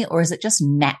openly, or is it just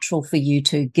natural for you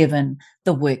two, given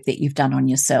the work that you've done on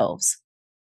yourselves?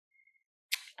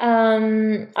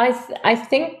 I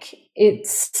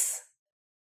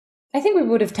think we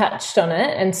would have touched on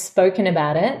it and spoken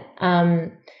about it.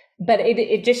 But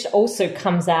it just also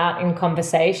comes out in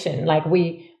conversation. Like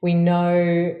we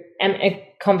know, and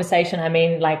a conversation, I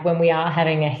mean, like when we are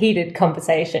having a heated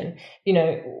conversation,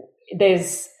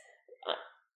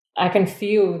 I can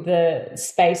feel the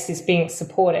space is being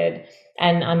supported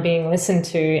and I'm being listened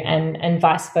to, and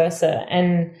vice versa.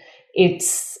 And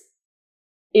it's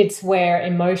where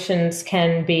emotions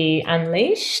can be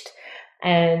unleashed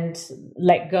and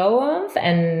let go of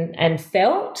and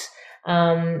felt.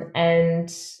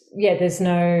 And yeah, there's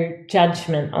no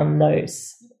judgment on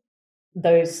those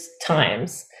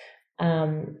times.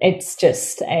 It's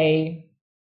just a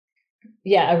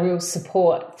real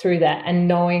support through that, and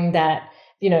knowing that,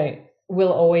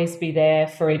 we'll always be there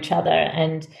for each other,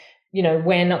 and,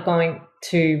 we're not going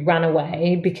to run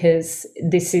away because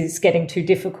this is getting too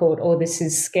difficult, or this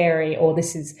is scary, or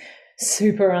this is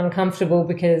super uncomfortable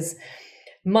because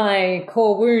my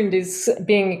core wound is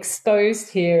being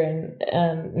exposed here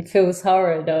and it feels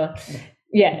horrid. Or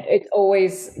it's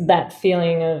always that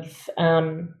feeling of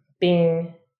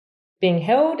being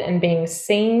held and being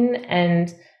seen,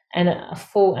 and a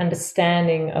full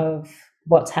understanding of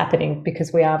what's happening,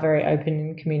 because we are very open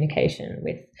in communication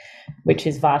which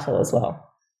is vital as well.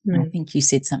 I think you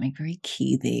said something very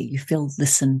key there. You feel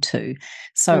listened to.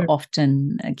 So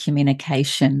often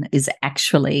communication is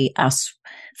actually us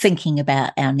thinking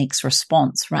about our next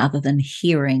response rather than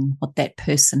hearing what that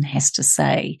person has to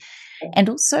say. And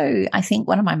also, I think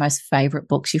one of my most favorite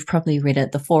books, you've probably read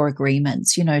it, The Four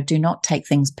Agreements, do not take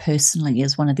things personally,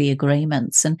 is one of the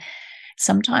agreements. And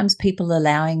sometimes people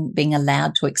being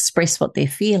allowed to express what they're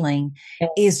feeling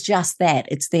is just that,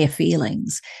 it's their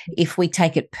feelings. If we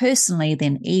take it personally,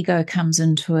 then ego comes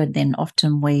into it. Then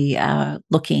often we are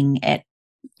looking at,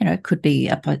 it could be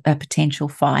a potential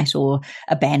fight or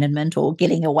abandonment or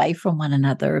getting away from one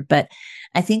another. But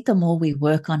I think the more we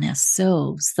work on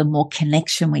ourselves, the more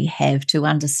connection we have to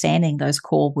understanding those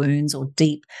core wounds or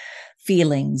deep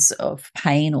feelings of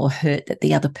pain or hurt that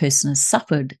the other person has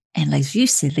suffered. And as you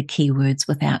said, the key words,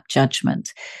 without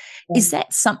judgment. Is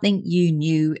that something you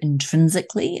knew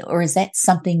intrinsically, or is that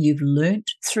something you've learnt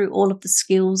through all of the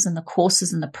skills and the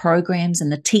courses and the programs and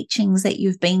the teachings that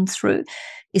you've been through?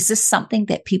 Is this something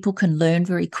that people can learn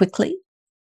very quickly?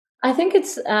 I think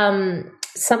it's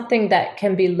something that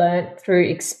can be learnt through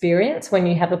experience, when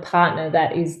you have a partner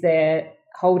that is there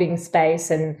holding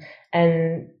space and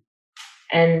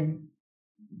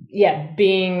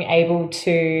being able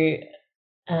to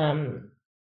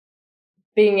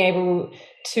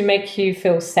make you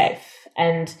feel safe,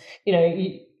 and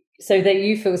so that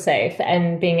you feel safe,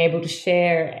 and being able to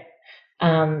share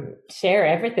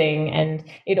everything, and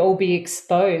it all be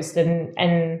exposed,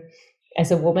 and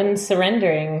as a woman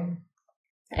surrendering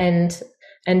and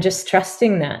just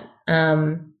trusting that.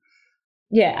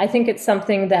 I think it's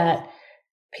something that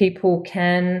people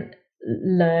can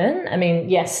learn. I mean,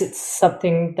 yes, it's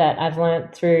something that I've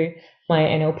learned through my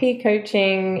NLP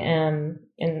coaching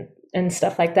and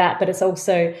stuff like that, but it's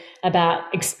also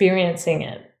about experiencing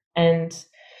it,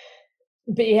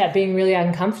 being really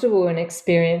uncomfortable and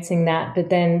experiencing that, but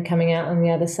then coming out on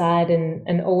the other side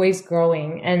and always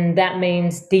growing. And that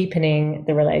means deepening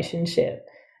the relationship.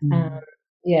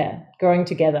 Growing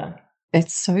together.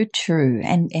 It's so true.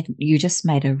 And you just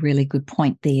made a really good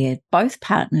point there. Both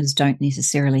partners don't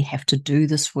necessarily have to do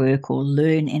this work or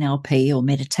learn NLP or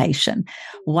meditation.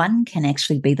 One can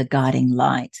actually be the guiding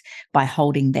light by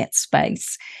holding that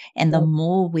space. And the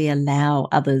more we allow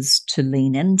others to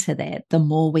lean into that, the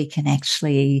more we can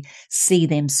actually see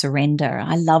them surrender.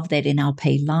 I love that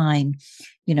NLP line.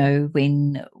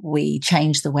 When we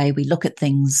change the way we look at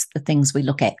things, the things we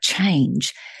look at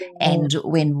change. And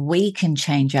when we can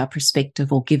change our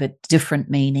perspective or give it different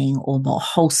meaning or more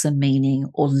wholesome meaning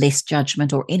or less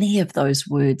judgment or any of those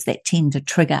words that tend to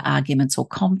trigger arguments or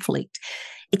conflict,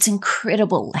 it's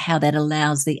incredible how that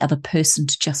allows the other person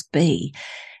to just be.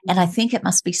 And I think it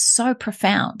must be so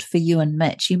profound for you and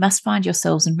Mitch. You must find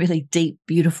yourselves in really deep,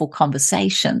 beautiful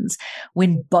conversations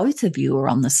when both of you are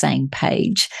on the same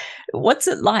page. What's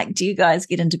it like? Do you guys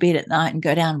get into bed at night and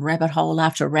go down rabbit hole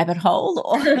after rabbit hole?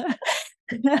 Or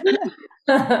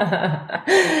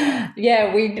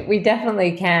Yeah, we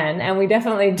definitely can, and we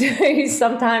definitely do.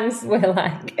 Sometimes we're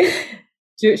like,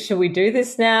 should we do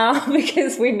this now?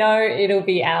 Because we know it'll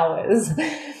be hours.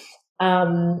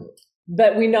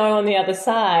 But we know on the other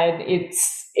side,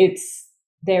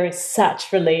 there is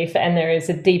such relief, and there is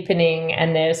a deepening,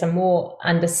 and there's a more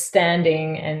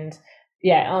understanding, and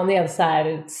yeah, on the other side,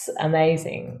 it's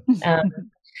amazing.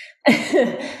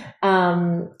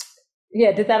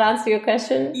 Yeah, did that answer your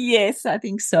question? yes, I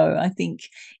think so. I think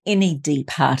any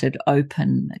deep-hearted,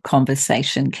 open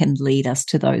conversation can lead us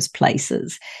to those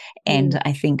places. And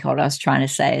I think what I was trying to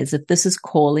say is if this is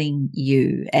calling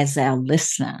you as our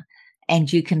listener,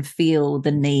 and you can feel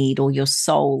the need, or your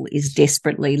soul is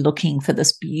desperately looking for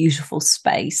this beautiful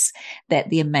space that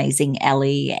the amazing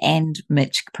Ali and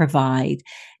Mitch provide,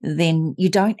 then you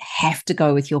don't have to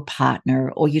go with your partner,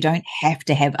 or you don't have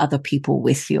to have other people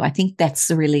with you. I think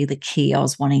that's really the key I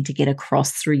was wanting to get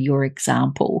across through your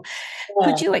example. Yeah.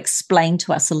 Could you explain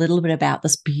to us a little bit about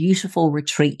this beautiful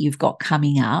retreat you've got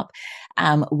coming up?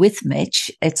 With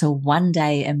Mitch. It's a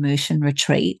 1-day immersion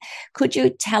retreat. Could you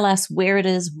tell us where it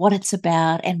is, what it's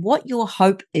about, and what your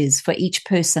hope is for each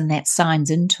person that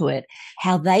signs into it,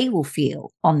 how they will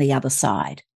feel on the other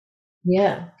side?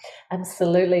 Yeah,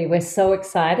 absolutely. We're so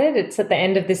excited. It's at the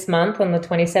end of this month on the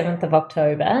 27th of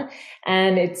October,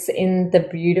 and it's in the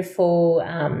beautiful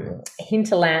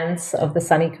hinterlands of the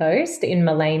sunny coast in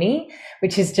Mullaney,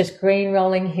 which is just green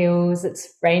rolling hills. It's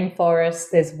rainforest.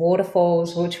 There's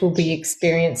waterfalls, which we'll be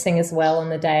experiencing as well on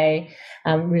the day,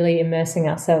 really immersing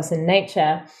ourselves in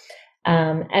nature.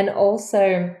 And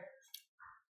also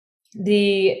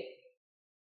the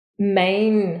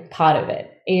main part of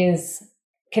it is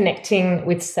connecting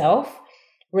with self,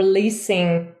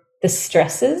 releasing the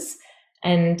stresses,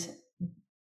 and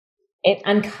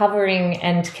uncovering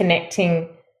and connecting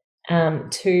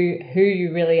to who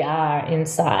you really are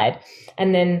inside,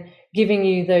 and then giving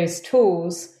you those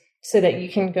tools so that you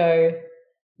can go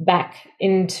back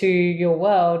into your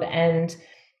world and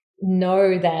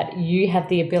know that you have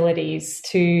the abilities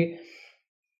to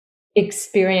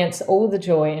experience all the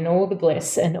joy and all the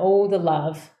bliss and all the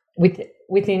love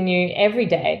within you every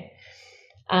day,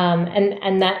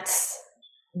 and that's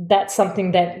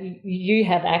something that you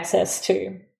have access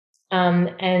to,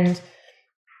 and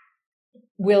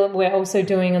we're also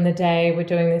doing on the day, we're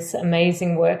doing this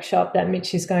amazing workshop that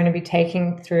Mitch is going to be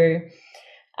taking through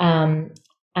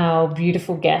our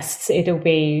beautiful guests. It'll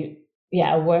be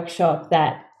a workshop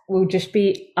that will just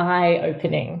be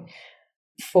eye-opening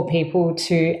for people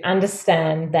to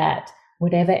understand that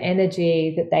whatever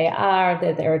energy that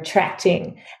they're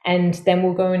attracting. And then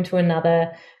we'll go into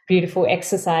another beautiful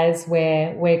exercise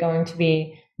where we're going to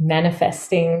be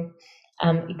manifesting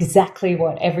exactly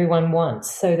what everyone wants,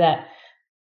 so that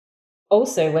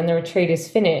also when the retreat is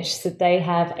finished, that they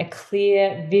have a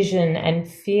clear vision and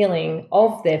feeling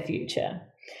of their future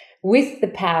with the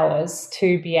powers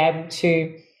to be able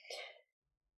to,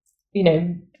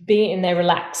 be in their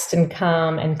relaxed and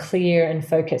calm and clear and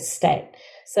focused state.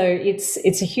 So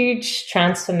it's a huge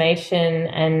transformation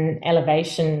and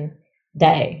elevation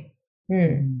day.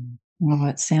 Oh,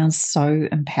 it sounds so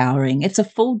empowering. It's a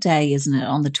full day, isn't it,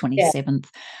 on the 27th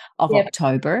of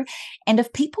October? And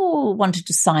if people wanted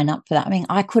to sign up for that, I mean,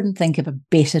 I couldn't think of a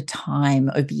better time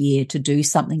of year to do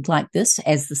something like this,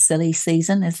 as the silly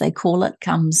season, as they call it,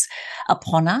 comes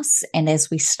upon us, and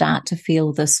as we start to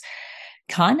feel this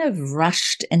kind of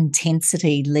rushed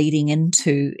intensity leading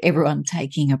into everyone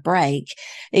taking a break,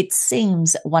 it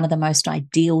seems one of the most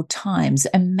ideal times.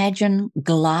 Imagine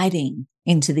gliding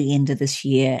into the end of this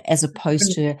year as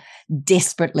opposed to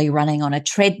desperately running on a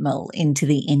treadmill into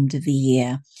the end of the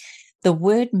year. The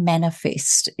word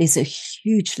manifest is a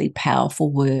hugely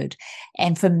powerful word.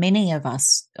 And for many of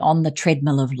us on the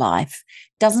treadmill of life,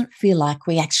 doesn't feel like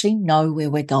we actually know where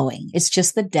we're going. It's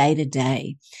just the day to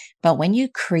day. But when you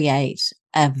create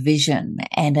a vision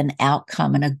and an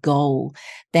outcome and a goal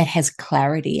that has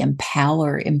clarity and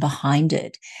power in behind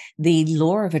it, the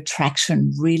law of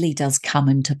attraction really does come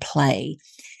into play.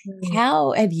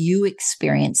 How have you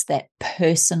experienced that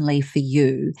personally for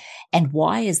you? And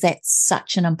why is that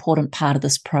such an important part of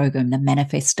this program, the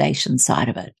manifestation side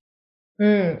of it?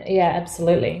 Yeah,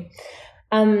 absolutely.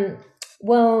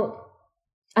 Well,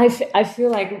 I feel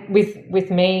like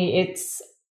with me, it's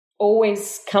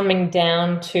always coming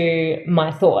down to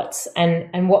my thoughts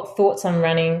and what thoughts I'm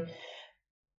running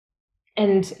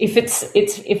And if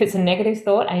it's a negative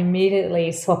thought, I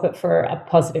immediately swap it for a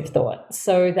positive thought,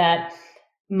 so that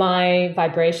my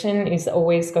vibration is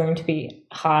always going to be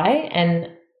high and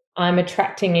I'm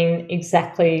attracting in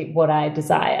exactly what I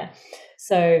desire.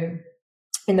 So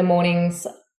in the mornings,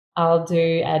 I'll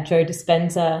do a Joe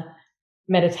Dispenza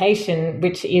meditation,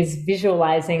 which is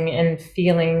visualizing and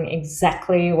feeling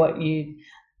exactly what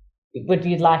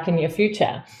you'd like in your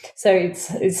future. So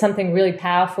it's something really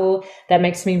powerful that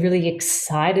makes me really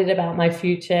excited about my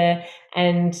future,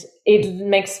 and it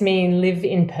makes me live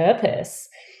in purpose.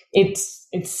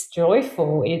 It's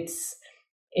joyful. It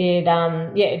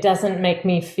doesn't make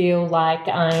me feel like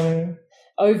I'm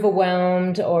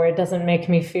overwhelmed, or it doesn't make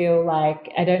me feel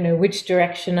like I don't know which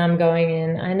direction I'm going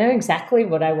in. I know exactly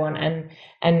what I want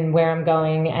and where I'm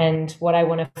going and what I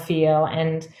want to feel.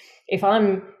 And if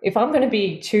I'm going to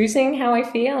be choosing how I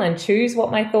feel and choose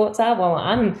what my thoughts are, well,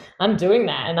 I'm doing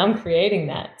that and I'm creating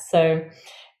that. So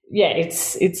yeah,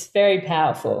 it's very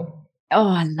powerful. Oh,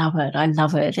 I love it. I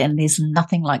love it. And there's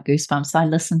nothing like goosebumps. I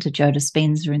listen to Joe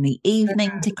Dispenza in the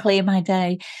evening to clear my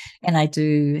day, and I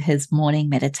do his morning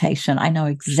meditation. I know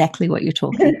exactly what you're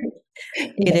talking about.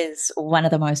 It is one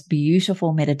of the most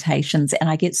beautiful meditations, and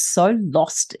I get so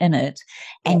lost in it.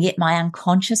 And yet my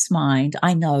unconscious mind,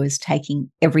 I know, is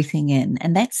taking everything in.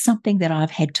 And that's something that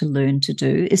I've had to learn to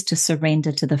do, is to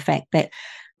surrender to the fact that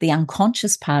the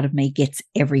unconscious part of me gets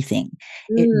everything.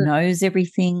 It knows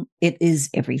everything. It is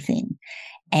everything.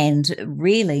 And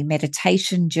really,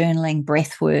 meditation, journaling,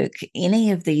 breath work, any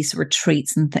of these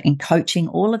retreats and coaching,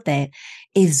 all of that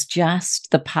is just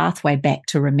the pathway back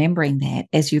to remembering that,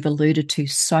 as you've alluded to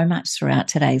so much throughout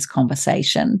today's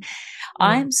conversation.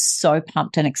 I'm so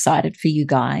pumped and excited for you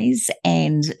guys.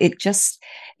 And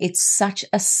it's such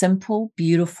a simple,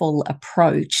 beautiful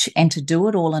approach. And to do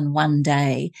it all in one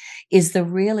day is the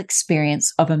real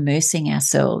experience of immersing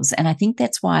ourselves. And I think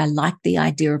that's why I like the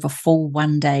idea of a full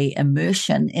 1 day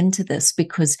immersion into this,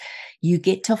 because you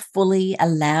get to fully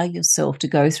allow yourself to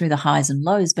go through the highs and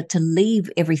lows, but to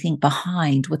leave everything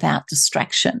behind without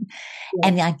distraction. Yeah.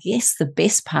 And I guess the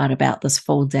best part about this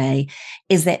full day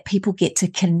is that people get to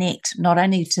connect not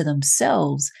only to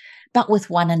themselves, but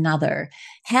with one another.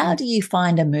 How do you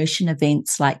find immersion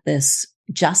events like this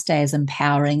just as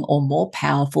empowering or more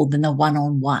powerful than the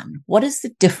one-on-one? What is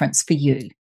the difference for you?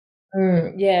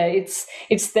 Yeah, it's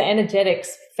the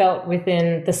energetics felt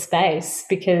within the space,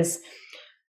 because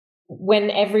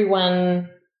when everyone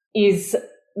is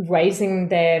raising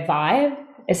their vibe,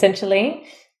 essentially,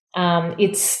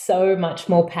 it's so much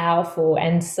more powerful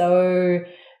and so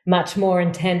much more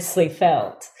intensely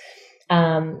felt.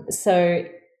 So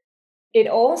it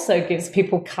also gives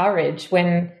people courage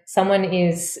when someone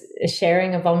is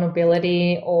sharing a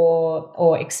vulnerability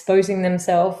or exposing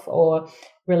themselves or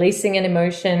releasing an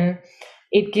emotion.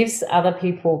 It gives other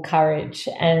people courage,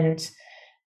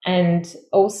 and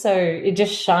also it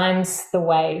just shines the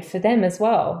way for them as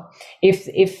well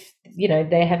if you know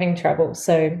they're having trouble.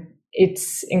 So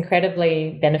it's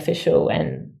incredibly beneficial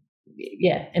and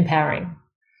empowering.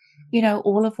 You know,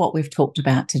 all of what we've talked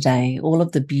about today, all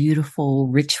of the beautiful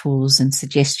rituals and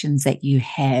suggestions that you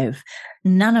have,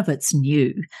 none of it's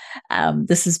new.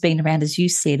 This has been around, as you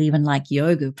said, even like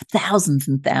yoga, for thousands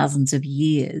and thousands of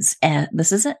years.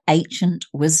 This is an ancient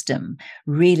wisdom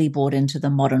really brought into the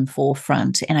modern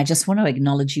forefront. And I just want to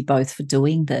acknowledge you both for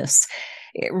doing this.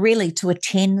 Really, to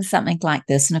attend something like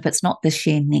this, and if it's not this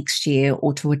year, next year,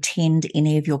 or to attend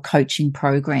any of your coaching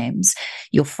programs,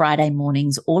 your Friday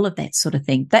mornings, all of that sort of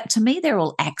thing, that to me, they're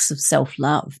all acts of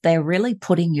self-love. They're really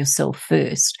putting yourself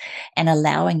first and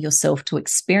allowing yourself to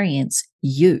experience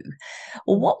you.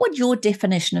 Well, what would your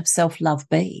definition of self-love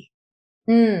be?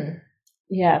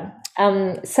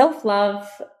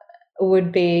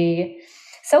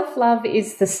 Self-love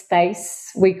is the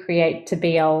space we create to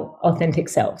be our authentic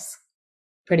selves.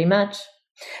 Pretty much.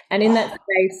 And in that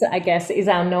space, I guess, is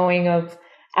our knowing of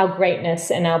our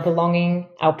greatness and our belonging,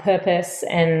 our purpose,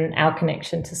 and our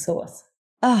connection to source.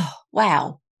 Oh,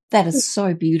 wow. That is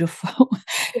so beautiful.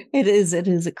 It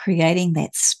is creating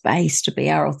that space to be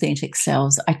our authentic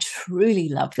selves. I truly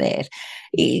love that.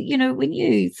 You know, when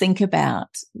you think about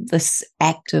this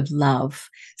act of love,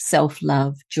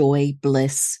 self-love, joy,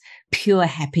 bliss, pure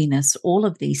happiness, all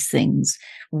of these things,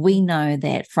 we know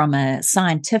that from a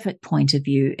scientific point of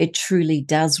view, it truly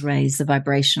does raise the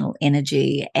vibrational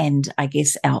energy. And I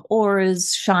guess our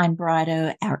auras shine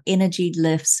brighter, our energy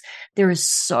lifts. There is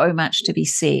so much to be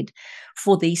said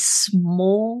for these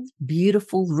small,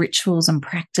 beautiful rituals and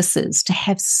practices to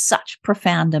have such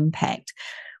profound impact.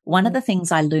 One of the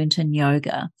things I learned in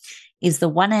yoga is the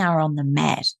 1 hour on the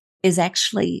mat is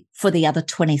actually for the other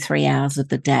 23 hours of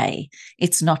the day.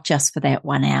 It's not just for that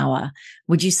 1 hour.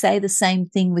 Would you say the same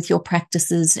thing with your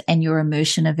practices and your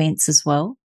immersion events as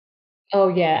well? Oh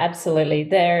yeah, absolutely.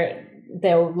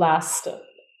 They'll last.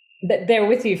 They're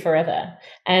with you forever,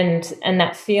 and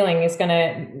that feeling is going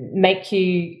to make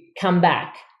you come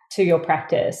back to your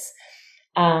practice.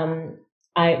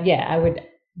 I would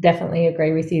definitely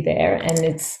agree with you there, and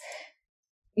it's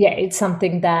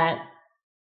something that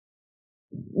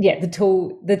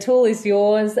the tool is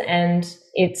yours, and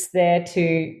it's there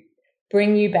to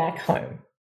bring you back home.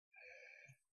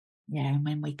 Yeah, and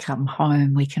when we come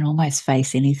home, we can almost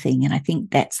face anything, and I think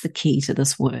that's the key to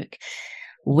this work.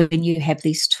 When you have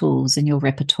these tools in your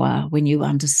repertoire, when you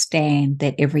understand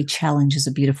that every challenge is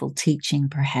a beautiful teaching,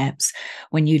 perhaps,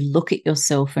 when you look at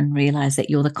yourself and realize that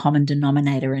you're the common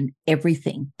denominator in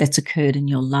everything that's occurred in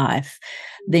your life,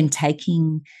 then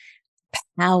taking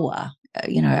power,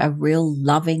 a real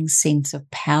loving sense of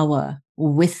power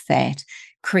with that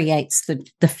creates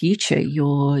the future,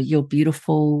 your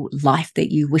beautiful life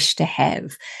that you wish to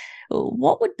have.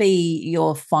 What would be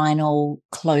your final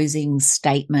closing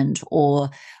statement or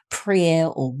prayer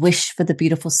or wish for the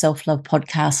Beautiful Self-Love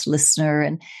podcast listener?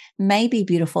 And maybe,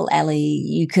 beautiful Ali,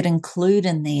 you could include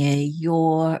in there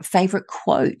your favorite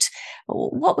quote.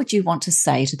 What would you want to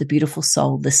say to the beautiful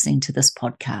soul listening to this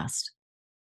podcast?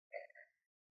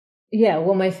 Yeah,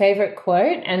 well, my favorite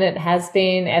quote, and it has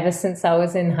been ever since I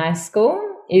was in high school,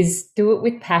 is do it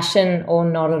with passion or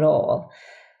not at all.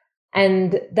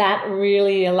 And that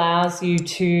really allows you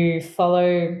to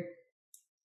follow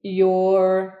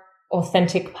your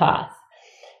authentic path,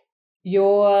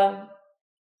 your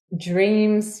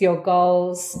dreams, your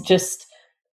goals, just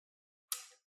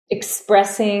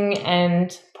expressing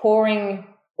and pouring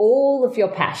all of your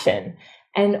passion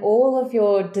and all of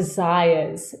your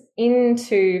desires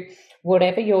into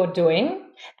whatever you're doing.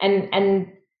 And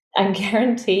I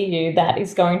guarantee you that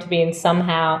is going to be in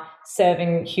somehow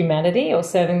serving humanity or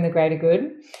serving the greater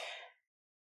good.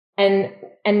 And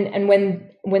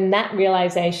when that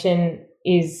realization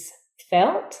is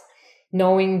felt,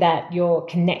 knowing that you're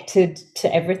connected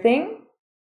to everything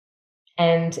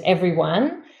and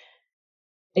everyone,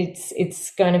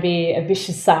 it's going to be a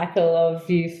vicious cycle of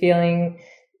you feeling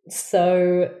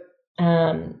so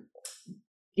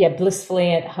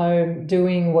blissfully at home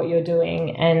doing what you're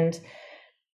doing. And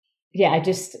I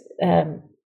just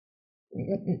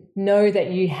know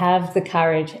that you have the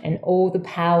courage and all the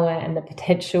power and the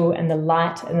potential and the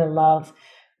light and the love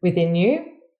within you,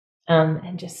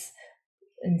 and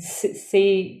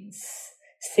see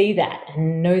that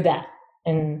and know that,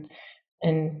 and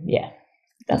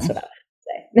that's what I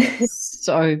would say.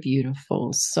 So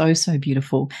beautiful, so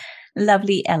beautiful.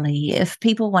 Lovely, Ali. If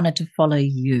people wanted to follow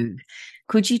you,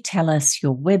 could you tell us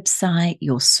your website,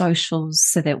 your socials,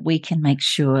 so that we can make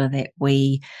sure that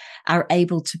we are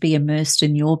able to be immersed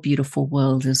in your beautiful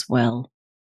world as well?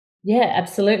 Yeah,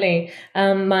 absolutely.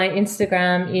 My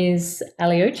Instagram is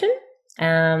Ali Oetjen,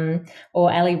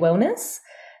 or Ali Wellness,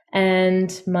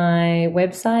 and my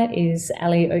website is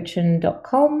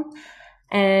alioetjen.com.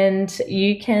 And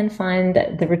you can find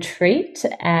the retreat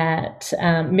at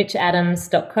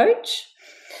mitchadams.coach.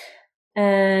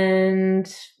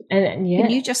 And Can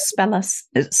you just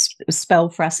spell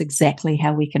for us exactly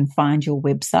how we can find your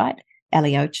website,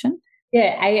 Ali Oetjen?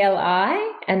 Yeah, ALI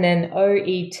and then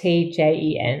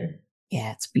OETJEN.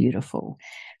 Yeah, it's beautiful.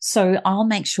 So I'll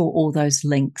make sure all those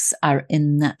links are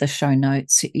in the show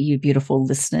notes, you beautiful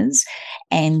listeners.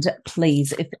 And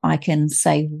please, if I can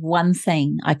say one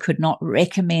thing, I could not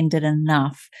recommend it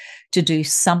enough to do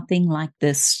something like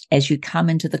this as you come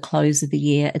into the close of the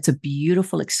year. It's a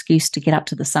beautiful excuse to get up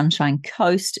to the Sunshine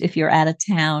Coast if you're out of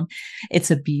town.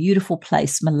 It's a beautiful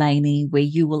place, Mullaney, where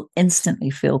you will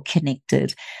instantly feel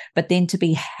connected, but then to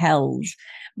be held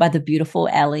by the beautiful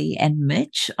Ali and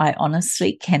Mitch, I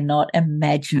honestly cannot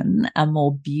imagine a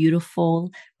more beautiful,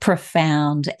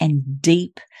 profound, and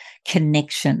deep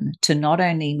connection to not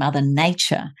only Mother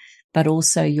Nature, but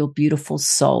also your beautiful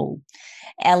soul.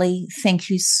 Ali, thank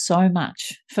you so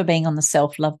much for being on the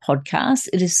Self-Love podcast.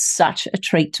 It is such a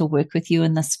treat to work with you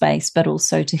in this space, but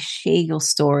also to share your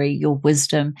story, your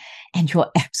wisdom, and your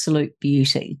absolute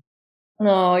beauty.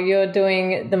 Oh, you're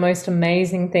doing the most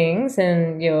amazing things,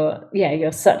 and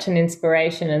you're such an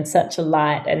inspiration and such a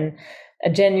light and a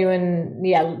genuine,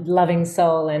 loving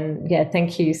soul. And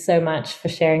thank you so much for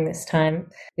sharing this time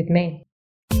with me.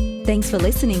 Thanks for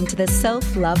listening to the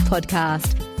Self-Love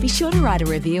podcast. Be sure to write a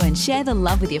review and share the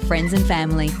love with your friends and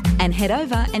family. And head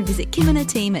over and visit Kim and her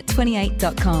team at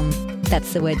 28.com.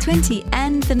 That's the word 20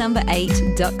 and the number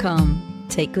 8.com.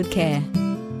 Take good care.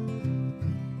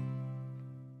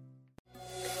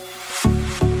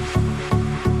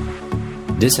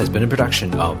 This has been a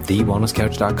production of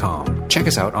TheWellnessCouch.com. Check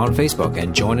us out on Facebook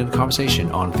and join in the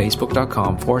conversation on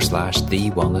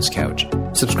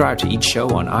Facebook.com/TheWellnessCouch. Subscribe to each show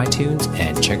on iTunes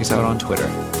and check us out on Twitter.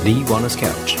 The Wellness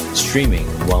Couch, streaming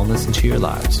wellness into your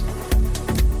lives.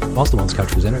 Whilst the Wellness Couch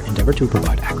presenter endeavor to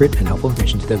provide accurate and helpful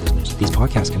information to their listeners, these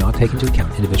podcasts cannot take into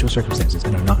account individual circumstances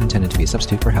and are not intended to be a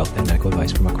substitute for health and medical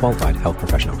advice from a qualified health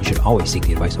professional. You should always seek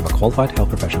the advice of a qualified health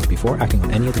professional before acting on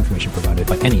any of the information provided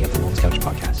by any of the Wellness Couch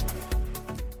podcasts.